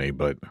gave to me,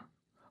 but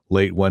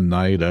late one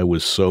night I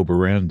was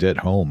sober and at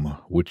home,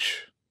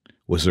 which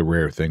was a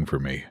rare thing for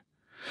me.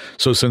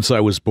 So since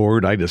I was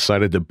bored, I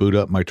decided to boot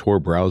up my Tor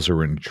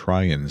browser and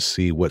try and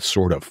see what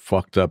sort of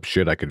fucked up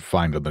shit I could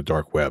find on the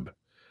dark web.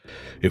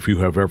 If you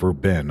have ever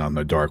been on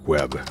the dark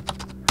web,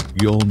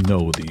 you'll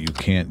know that you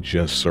can't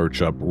just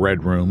search up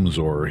Red Rooms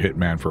or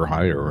Hitman for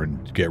Hire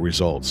and get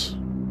results.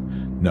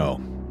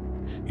 No,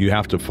 you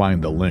have to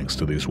find the links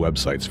to these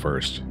websites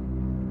first.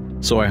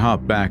 So I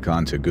hopped back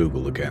onto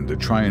Google again to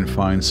try and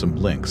find some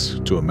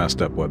links to a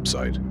messed up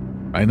website.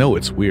 I know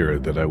it's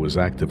weird that I was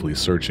actively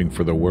searching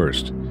for the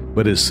worst,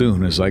 but as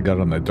soon as I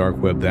got on the dark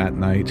web that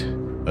night,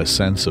 a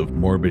sense of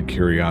morbid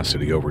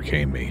curiosity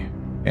overcame me.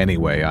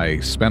 Anyway,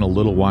 I spent a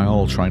little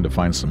while trying to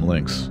find some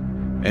links.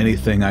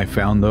 Anything I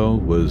found, though,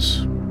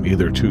 was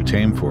either too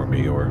tame for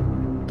me or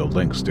the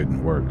links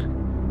didn't work.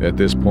 At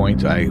this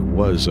point, I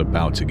was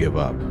about to give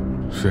up,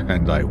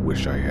 and I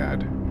wish I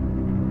had.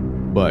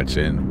 But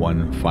in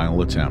one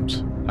final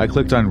attempt, I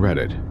clicked on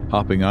Reddit,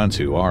 hopping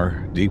onto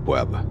our deep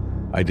web.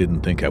 I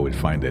didn't think I would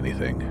find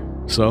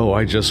anything, so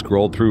I just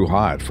scrolled through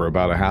hot for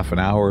about a half an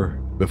hour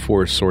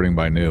before sorting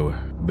by new.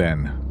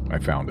 Then I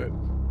found it.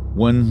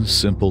 One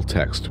simple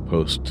text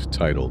post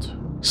titled,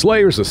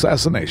 "Slayer's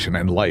Assassination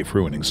and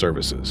Life-Ruining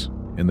Services."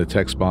 In the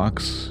text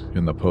box,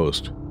 in the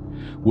post,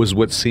 was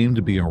what seemed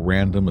to be a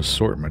random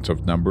assortment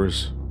of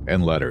numbers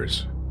and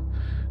letters.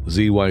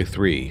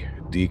 ZY3,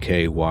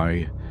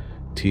 DKY,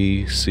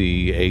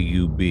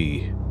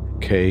 TCAUB,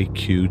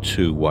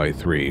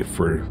 KQ2Y3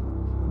 for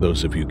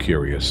those of you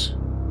curious.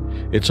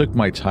 It took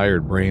my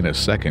tired brain a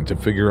second to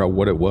figure out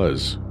what it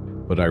was,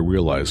 but I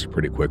realized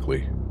pretty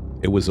quickly.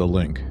 It was a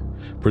link,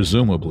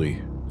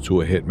 presumably to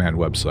a Hitman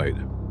website.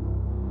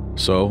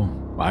 So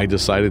I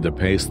decided to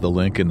paste the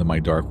link into my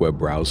dark web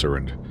browser,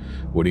 and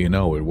what do you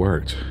know, it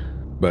worked.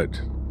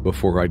 But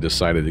before I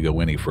decided to go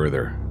any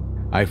further,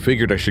 I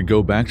figured I should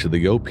go back to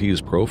the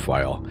OP's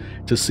profile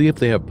to see if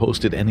they have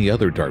posted any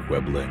other dark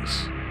web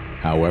links.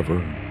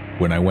 However,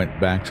 when I went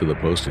back to the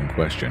post in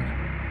question,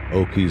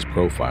 OP's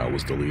profile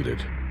was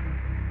deleted.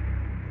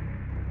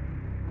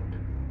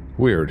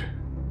 Weird.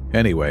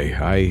 Anyway,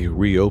 I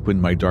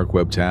reopened my dark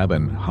web tab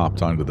and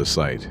hopped onto the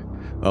site.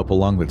 Up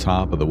along the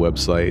top of the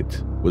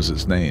website was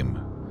its name,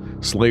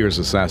 Slayer's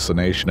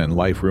Assassination and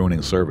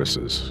Life-Ruining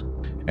Services,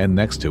 and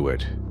next to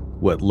it,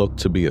 what looked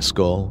to be a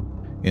skull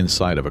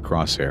inside of a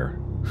crosshair.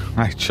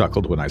 I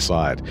chuckled when I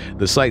saw it.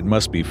 The site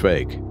must be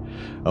fake.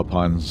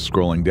 Upon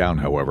scrolling down,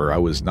 however, I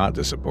was not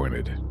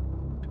disappointed.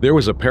 There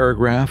was a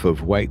paragraph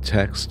of white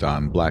text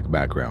on black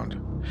background,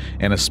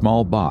 and a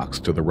small box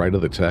to the right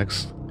of the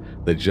text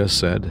that just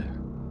said,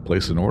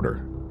 "Place an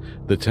order."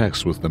 The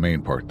text was the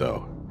main part,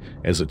 though,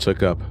 as it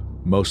took up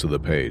most of the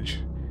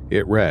page.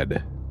 It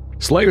read,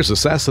 "Slayer's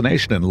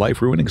Assassination and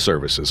Life-Ruining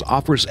Services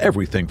offers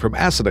everything from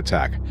acid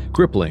attack,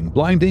 crippling,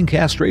 blinding,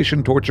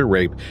 castration, torture,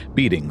 rape,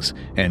 beatings,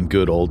 and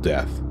good old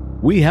death.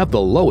 We have the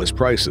lowest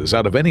prices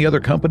out of any other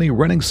company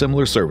running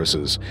similar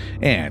services,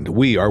 and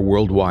we are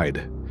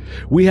worldwide.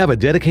 We have a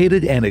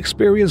dedicated and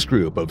experienced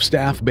group of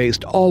staff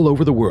based all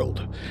over the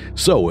world.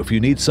 So if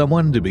you need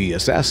someone to be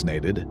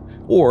assassinated,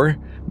 or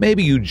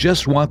maybe you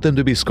just want them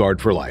to be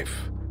scarred for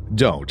life,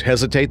 don't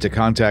hesitate to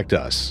contact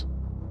us."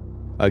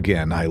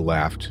 Again, I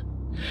laughed.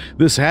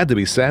 This had to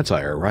be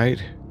satire, right?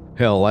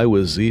 Hell, I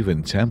was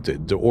even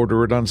tempted to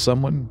order it on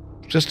someone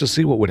just to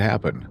see what would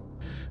happen.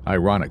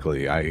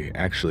 Ironically, I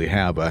actually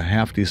have a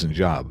half-decent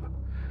job,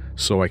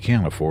 so I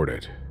can't afford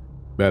it.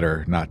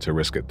 Better not to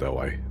risk it, though,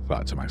 I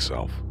thought to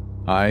myself.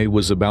 I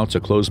was about to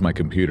close my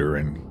computer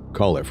and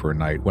call it for a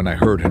night when I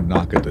heard a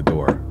knock at the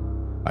door.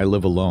 I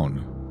live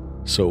alone,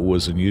 so it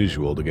was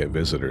unusual to get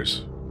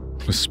visitors,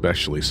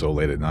 especially so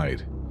late at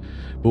night.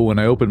 But when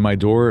I opened my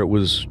door, it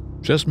was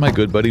just my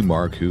good buddy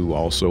Mark, who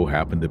also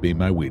happened to be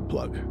my weed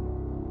plug.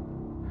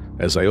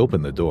 As I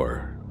opened the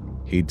door,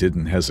 he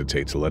didn't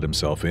hesitate to let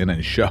himself in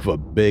and shove a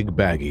big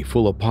baggie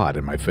full of pot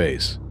in my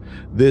face.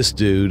 "This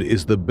dude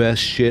is the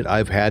best shit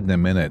I've had in a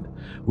minute.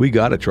 We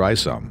gotta try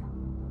some."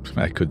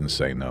 I couldn't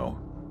say no.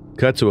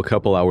 Cut to a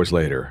couple hours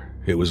later.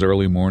 It was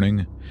early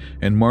morning,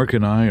 and Mark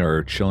and I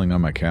are chilling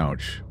on my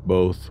couch,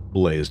 both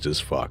blazed as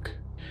fuck.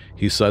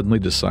 He suddenly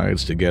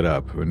decides to get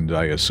up, and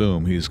I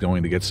assume he's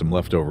going to get some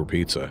leftover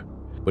pizza,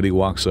 but he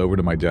walks over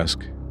to my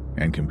desk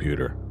and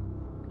computer.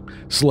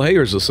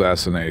 "Slayer's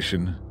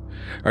Assassination?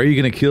 Are you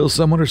gonna kill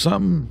someone or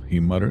something?" he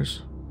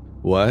mutters.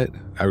 "What?"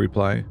 I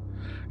reply.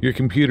 "Your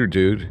computer,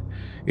 dude.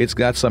 It's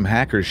got some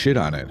hacker shit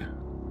on it."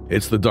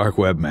 "It's the dark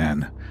web,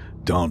 man.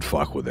 Don't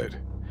fuck with it."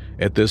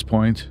 At this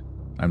point,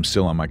 I'm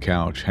still on my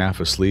couch, half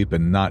asleep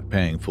and not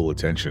paying full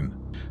attention.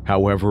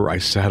 However, I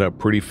sat up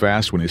pretty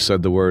fast when he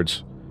said the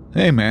words,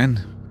 "Hey man,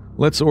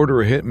 let's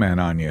order a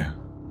hitman on you."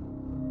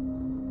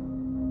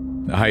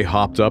 I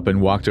hopped up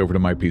and walked over to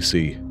my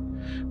PC.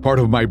 Part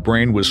of my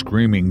brain was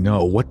screaming,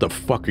 "No, what the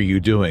fuck are you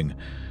doing?"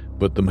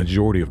 But the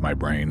majority of my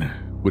brain,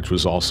 which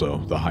was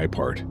also the high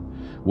part,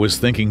 was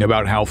thinking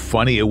about how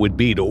funny it would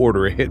be to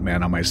order a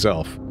hitman on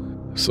myself.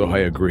 So I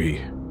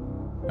agree.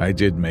 I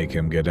did make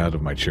him get out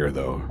of my chair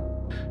though,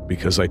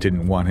 because I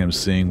didn't want him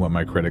seeing what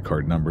my credit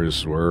card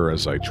numbers were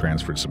as I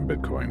transferred some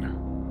Bitcoin.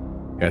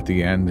 At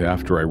the end,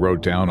 after I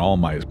wrote down all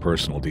my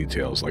personal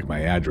details like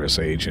my address,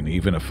 age, and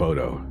even a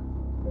photo,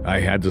 I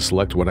had to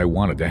select what I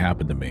wanted to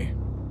happen to me.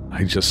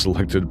 I just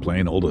selected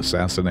plain old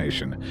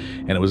assassination,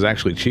 and it was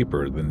actually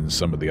cheaper than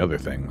some of the other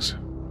things.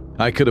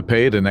 I could have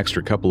paid an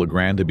extra couple of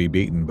grand to be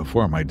beaten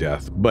before my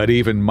death, but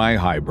even my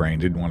high brain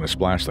didn't want to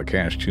splash the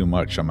cash too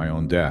much on my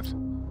own death.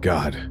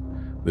 God,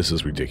 this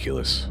is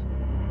ridiculous.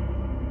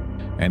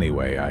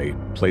 Anyway, I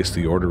placed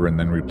the order and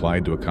then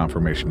replied to a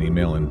confirmation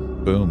email,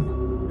 and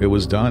boom, it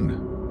was done.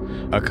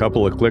 A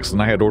couple of clicks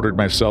and I had ordered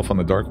myself on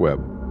the dark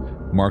web.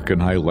 Mark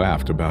and I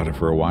laughed about it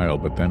for a while,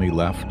 but then he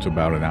left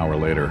about an hour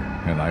later,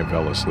 and I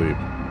fell asleep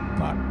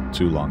not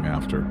too long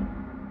after.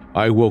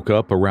 I woke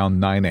up around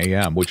 9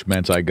 a.m., which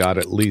meant I got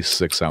at least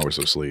 6 hours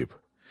of sleep.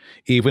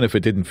 Even if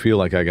it didn't feel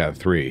like I got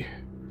 3.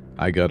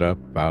 I got up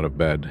out of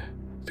bed,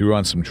 threw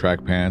on some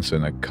track pants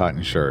and a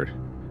cotton shirt.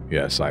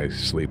 Yes, I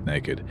sleep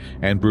naked,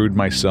 and brewed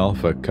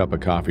myself a cup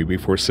of coffee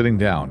before sitting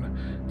down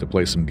to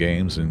play some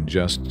games and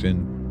just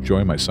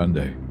enjoy my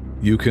Sunday.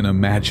 You can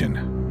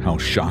imagine how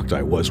shocked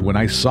I was when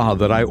I saw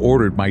that I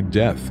ordered my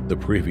death the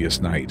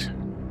previous night.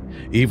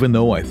 Even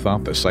though I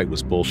thought the site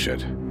was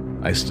bullshit,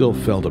 I still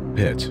felt a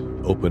pit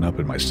open up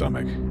in my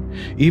stomach.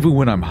 Even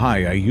when I'm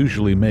high, I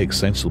usually make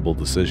sensible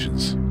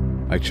decisions.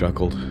 I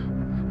chuckled.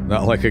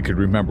 Not like I could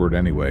remember it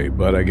anyway,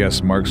 but I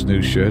guess Mark's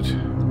new shit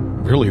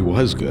really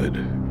was good.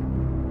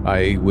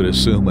 I would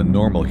assume a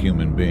normal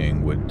human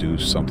being would do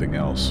something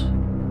else.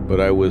 But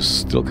I was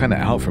still kind of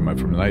out from it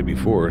from the night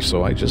before,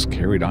 so I just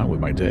carried on with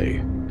my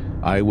day.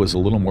 I was a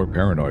little more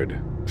paranoid,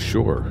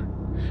 sure.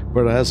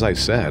 But as I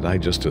said, I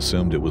just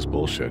assumed it was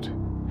bullshit.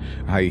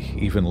 I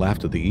even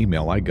laughed at the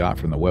email I got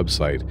from the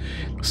website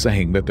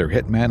saying that their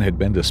hitman had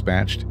been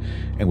dispatched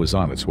and was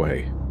on its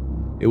way.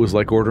 It was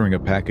like ordering a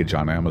package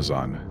on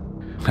Amazon.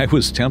 I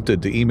was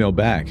tempted to email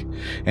back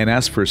and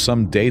ask for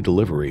some day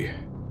delivery,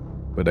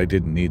 but I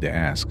didn't need to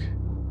ask,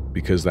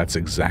 because that's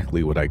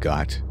exactly what I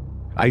got.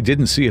 I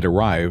didn't see it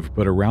arrive,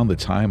 but around the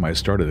time I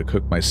started to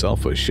cook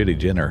myself a shitty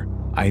dinner,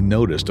 I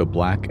noticed a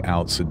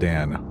blacked-out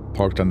sedan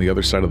parked on the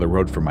other side of the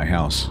road from my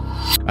house.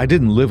 I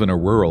didn't live in a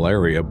rural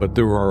area, but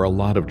there are a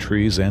lot of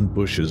trees and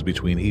bushes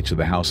between each of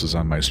the houses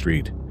on my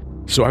street,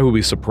 so I would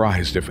be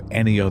surprised if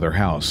any other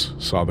house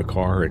saw the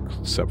car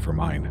except for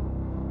mine.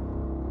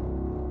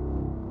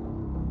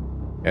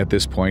 At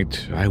this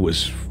point, I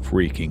was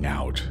freaking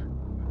out.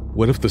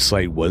 What if the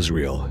site was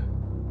real?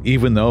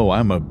 Even though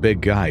I'm a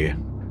big guy,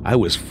 I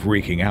was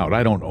freaking out.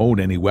 I don't own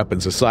any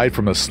weapons aside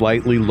from a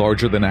slightly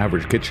larger than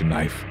average kitchen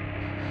knife.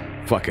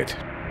 Fuck it.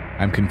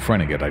 I'm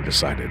confronting it, I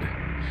decided.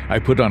 I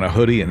put on a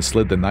hoodie and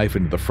slid the knife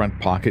into the front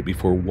pocket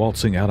before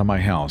waltzing out of my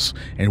house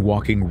and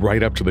walking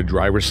right up to the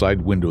driver's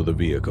side window of the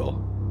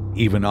vehicle.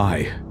 Even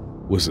I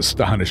was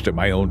astonished at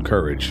my own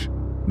courage.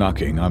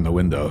 Knocking on the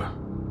window.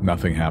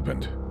 Nothing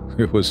happened.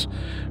 It was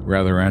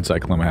rather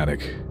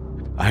anticlimactic.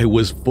 I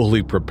was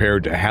fully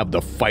prepared to have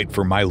the fight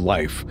for my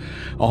life,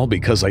 all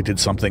because I did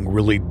something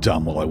really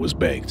dumb while I was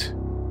baked.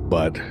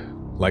 But,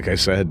 like I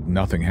said,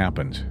 nothing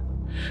happened.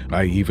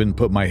 I even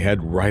put my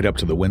head right up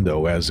to the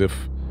window as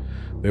if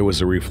there was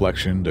a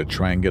reflection to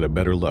try and get a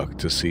better look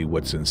to see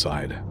what's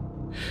inside.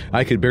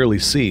 I could barely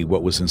see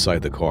what was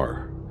inside the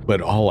car,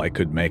 but all I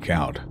could make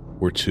out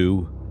were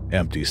 2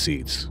 empty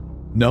seats.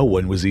 No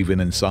one was even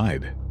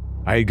inside.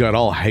 I got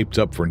all hyped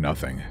up for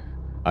nothing.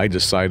 I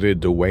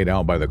decided to wait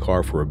out by the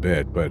car for a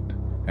bit, but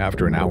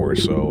after an hour or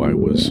so I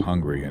was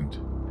hungry and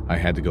I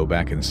had to go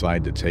back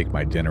inside to take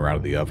my dinner out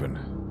of the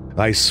oven.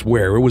 I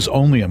swear it was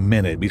only a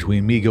minute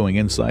between me going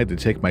inside to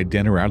take my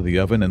dinner out of the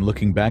oven and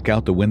looking back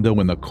out the window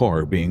and the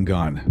car being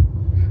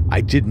gone.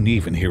 I didn't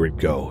even hear it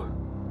go.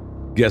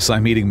 Guess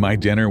I'm eating my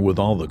dinner with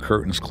all the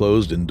curtains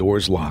closed and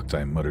doors locked,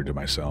 I muttered to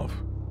myself.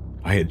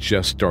 I had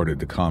just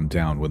started to calm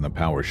down when the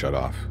power shut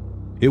off.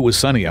 It was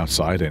sunny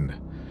outside and,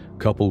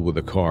 coupled with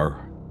the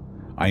car,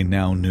 I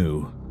now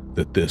knew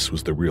that this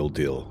was the real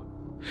deal.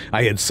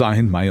 I had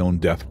signed my own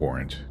death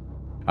warrant.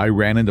 I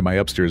ran into my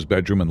upstairs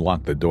bedroom and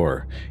locked the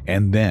door,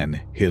 and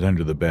then hid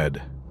under the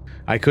bed.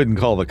 I couldn't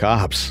call the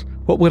cops.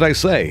 What would I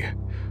say?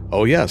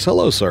 Oh yes,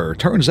 hello sir.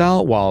 Turns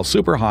out, while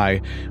super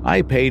high,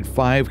 I paid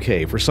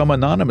 $5,000 for some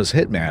anonymous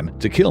hitman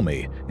to kill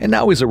me, and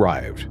now he's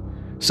arrived.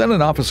 Send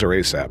an officer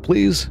ASAP,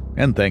 please,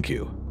 and thank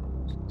you.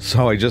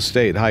 So I just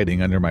stayed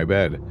hiding under my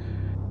bed,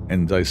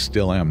 and I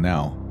still am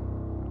now.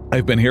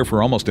 I've been here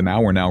for almost an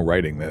hour now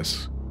writing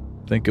this.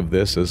 Think of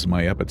this as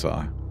my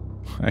epitaph.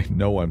 I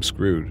know I'm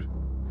screwed.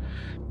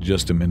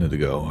 Just a minute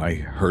ago, I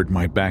heard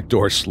my back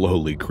door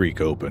slowly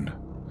creak open.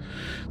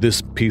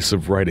 This piece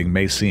of writing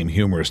may seem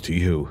humorous to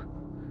you,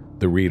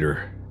 the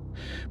reader.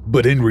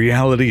 But in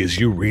reality, as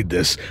you read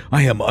this,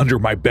 I am under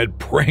my bed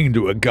praying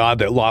to a God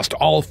that lost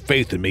all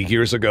faith in me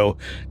years ago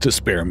to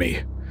spare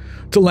me,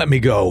 to let me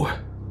go.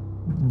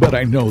 But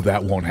I know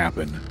that won't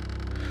happen.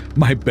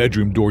 My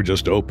bedroom door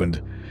just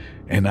opened,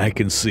 and I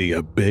can see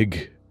a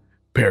big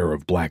pair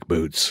of black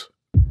boots.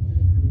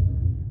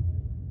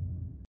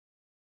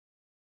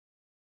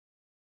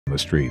 On the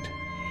street.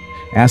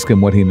 Ask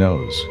him what he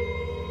knows.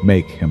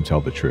 Make him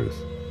tell the truth.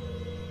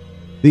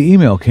 The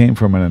email came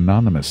from an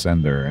anonymous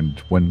sender, and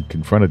when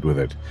confronted with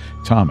it,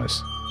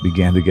 Thomas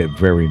began to get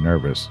very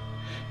nervous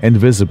and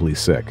visibly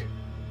sick.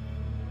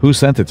 Who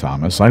sent it,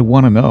 Thomas? I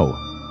want to know.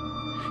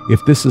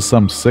 If this is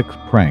some sick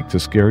prank to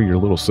scare your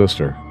little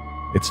sister,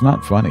 it's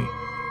not funny.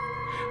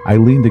 I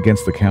leaned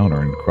against the counter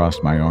and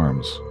crossed my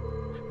arms.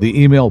 The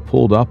email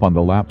pulled up on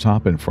the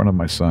laptop in front of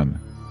my son.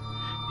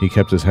 He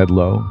kept his head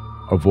low,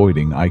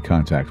 avoiding eye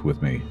contact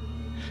with me,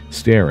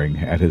 staring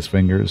at his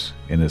fingers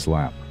in his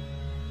lap.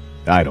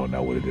 I don't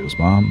know what it is,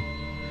 Mom.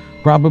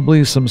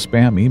 Probably some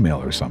spam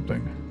email or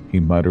something,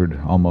 he muttered,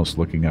 almost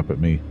looking up at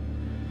me,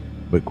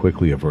 but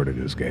quickly averted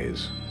his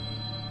gaze.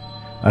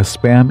 A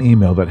spam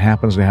email that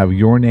happens to have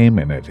your name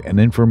in it and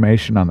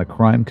information on the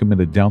crime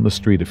committed down the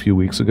street a few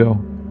weeks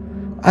ago?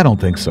 I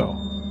don't think so.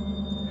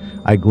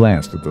 I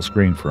glanced at the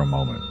screen for a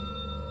moment.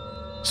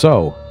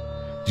 So,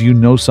 do you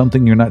know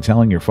something you're not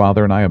telling your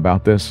father and I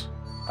about this?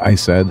 I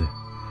said,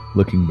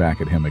 looking back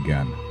at him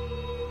again.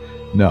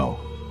 No.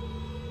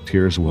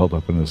 Tears welled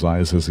up in his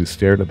eyes as he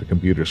stared at the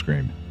computer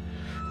screen.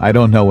 I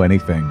don't know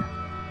anything.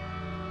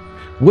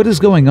 What is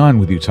going on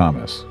with you,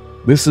 Thomas?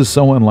 This is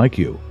so unlike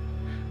you.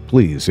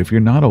 Please, if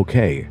you're not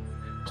okay,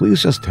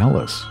 please just tell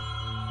us.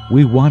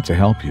 We want to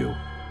help you.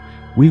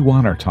 We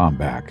want our Tom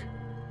back.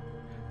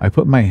 I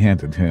put my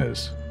hand in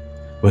his,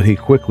 but he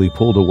quickly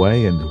pulled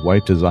away and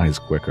wiped his eyes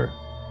quicker.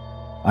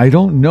 I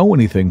don't know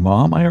anything,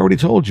 Mom. I already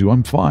told you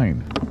I'm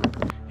fine.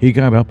 He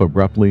got up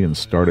abruptly and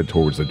started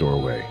towards the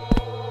doorway.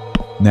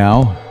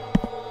 Now,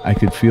 I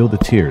could feel the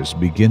tears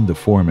begin to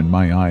form in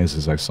my eyes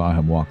as I saw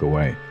him walk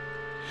away.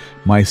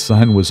 My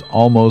son was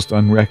almost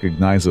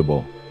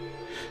unrecognizable.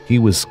 He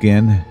was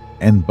skin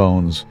and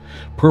bones,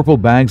 purple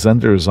bags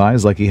under his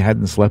eyes like he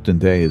hadn't slept in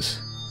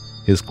days.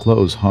 His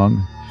clothes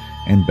hung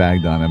and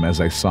bagged on him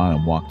as I saw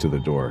him walk to the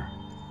door.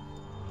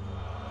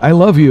 I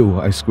love you,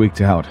 I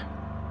squeaked out.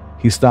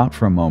 He stopped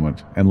for a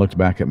moment and looked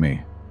back at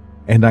me,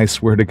 and I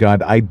swear to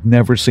God I'd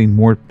never seen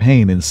more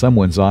pain in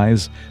someone's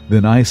eyes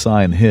than I saw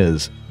in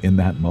his in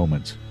that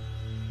moment.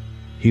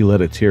 He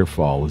let a tear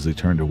fall as he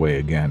turned away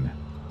again,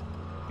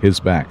 his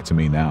back to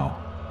me now.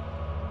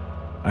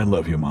 I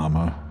love you,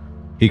 Mama,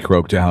 he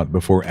croaked out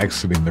before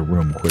exiting the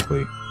room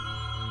quickly.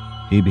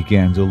 He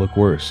began to look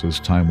worse as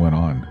time went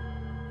on.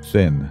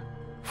 Thin,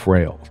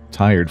 frail,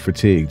 tired,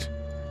 fatigued.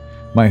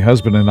 My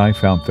husband and I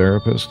found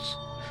therapists,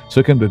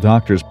 took him to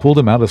doctors, pulled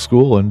him out of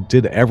school, and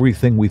did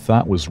everything we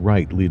thought was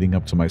right leading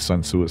up to my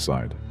son's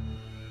suicide.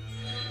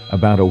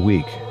 About a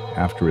week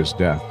after his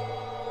death,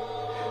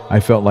 I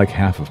felt like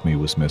half of me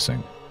was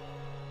missing.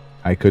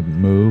 I couldn't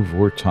move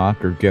or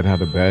talk or get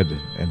out of bed,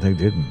 and I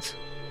didn't.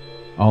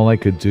 All I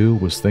could do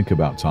was think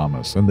about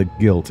Thomas, and the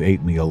guilt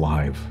ate me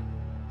alive.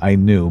 I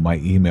knew my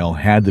email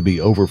had to be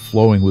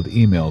overflowing with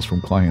emails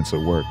from clients at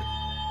work,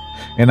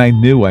 and I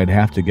knew I'd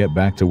have to get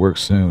back to work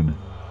soon.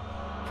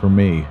 For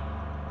me,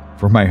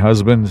 for my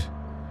husband,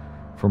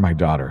 for my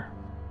daughter.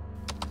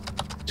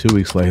 2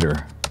 weeks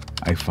later,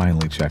 I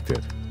finally checked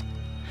it.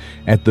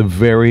 At the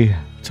very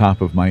top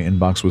of my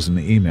inbox was an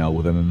email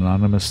with an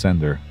anonymous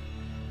sender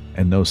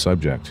and no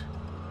subject.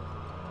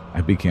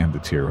 I began to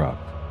tear up,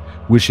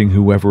 wishing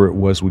whoever it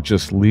was would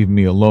just leave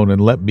me alone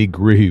and let me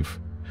grieve.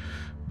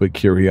 But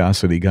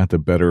curiosity got the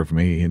better of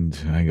me, and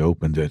I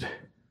opened it.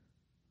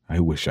 I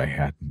wish I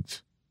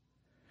hadn't.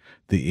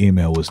 The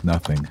email was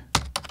nothing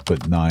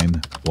but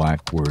 9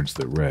 black words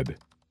that read,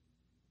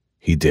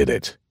 "He did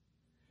it,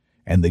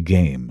 and the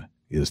game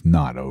is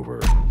not over."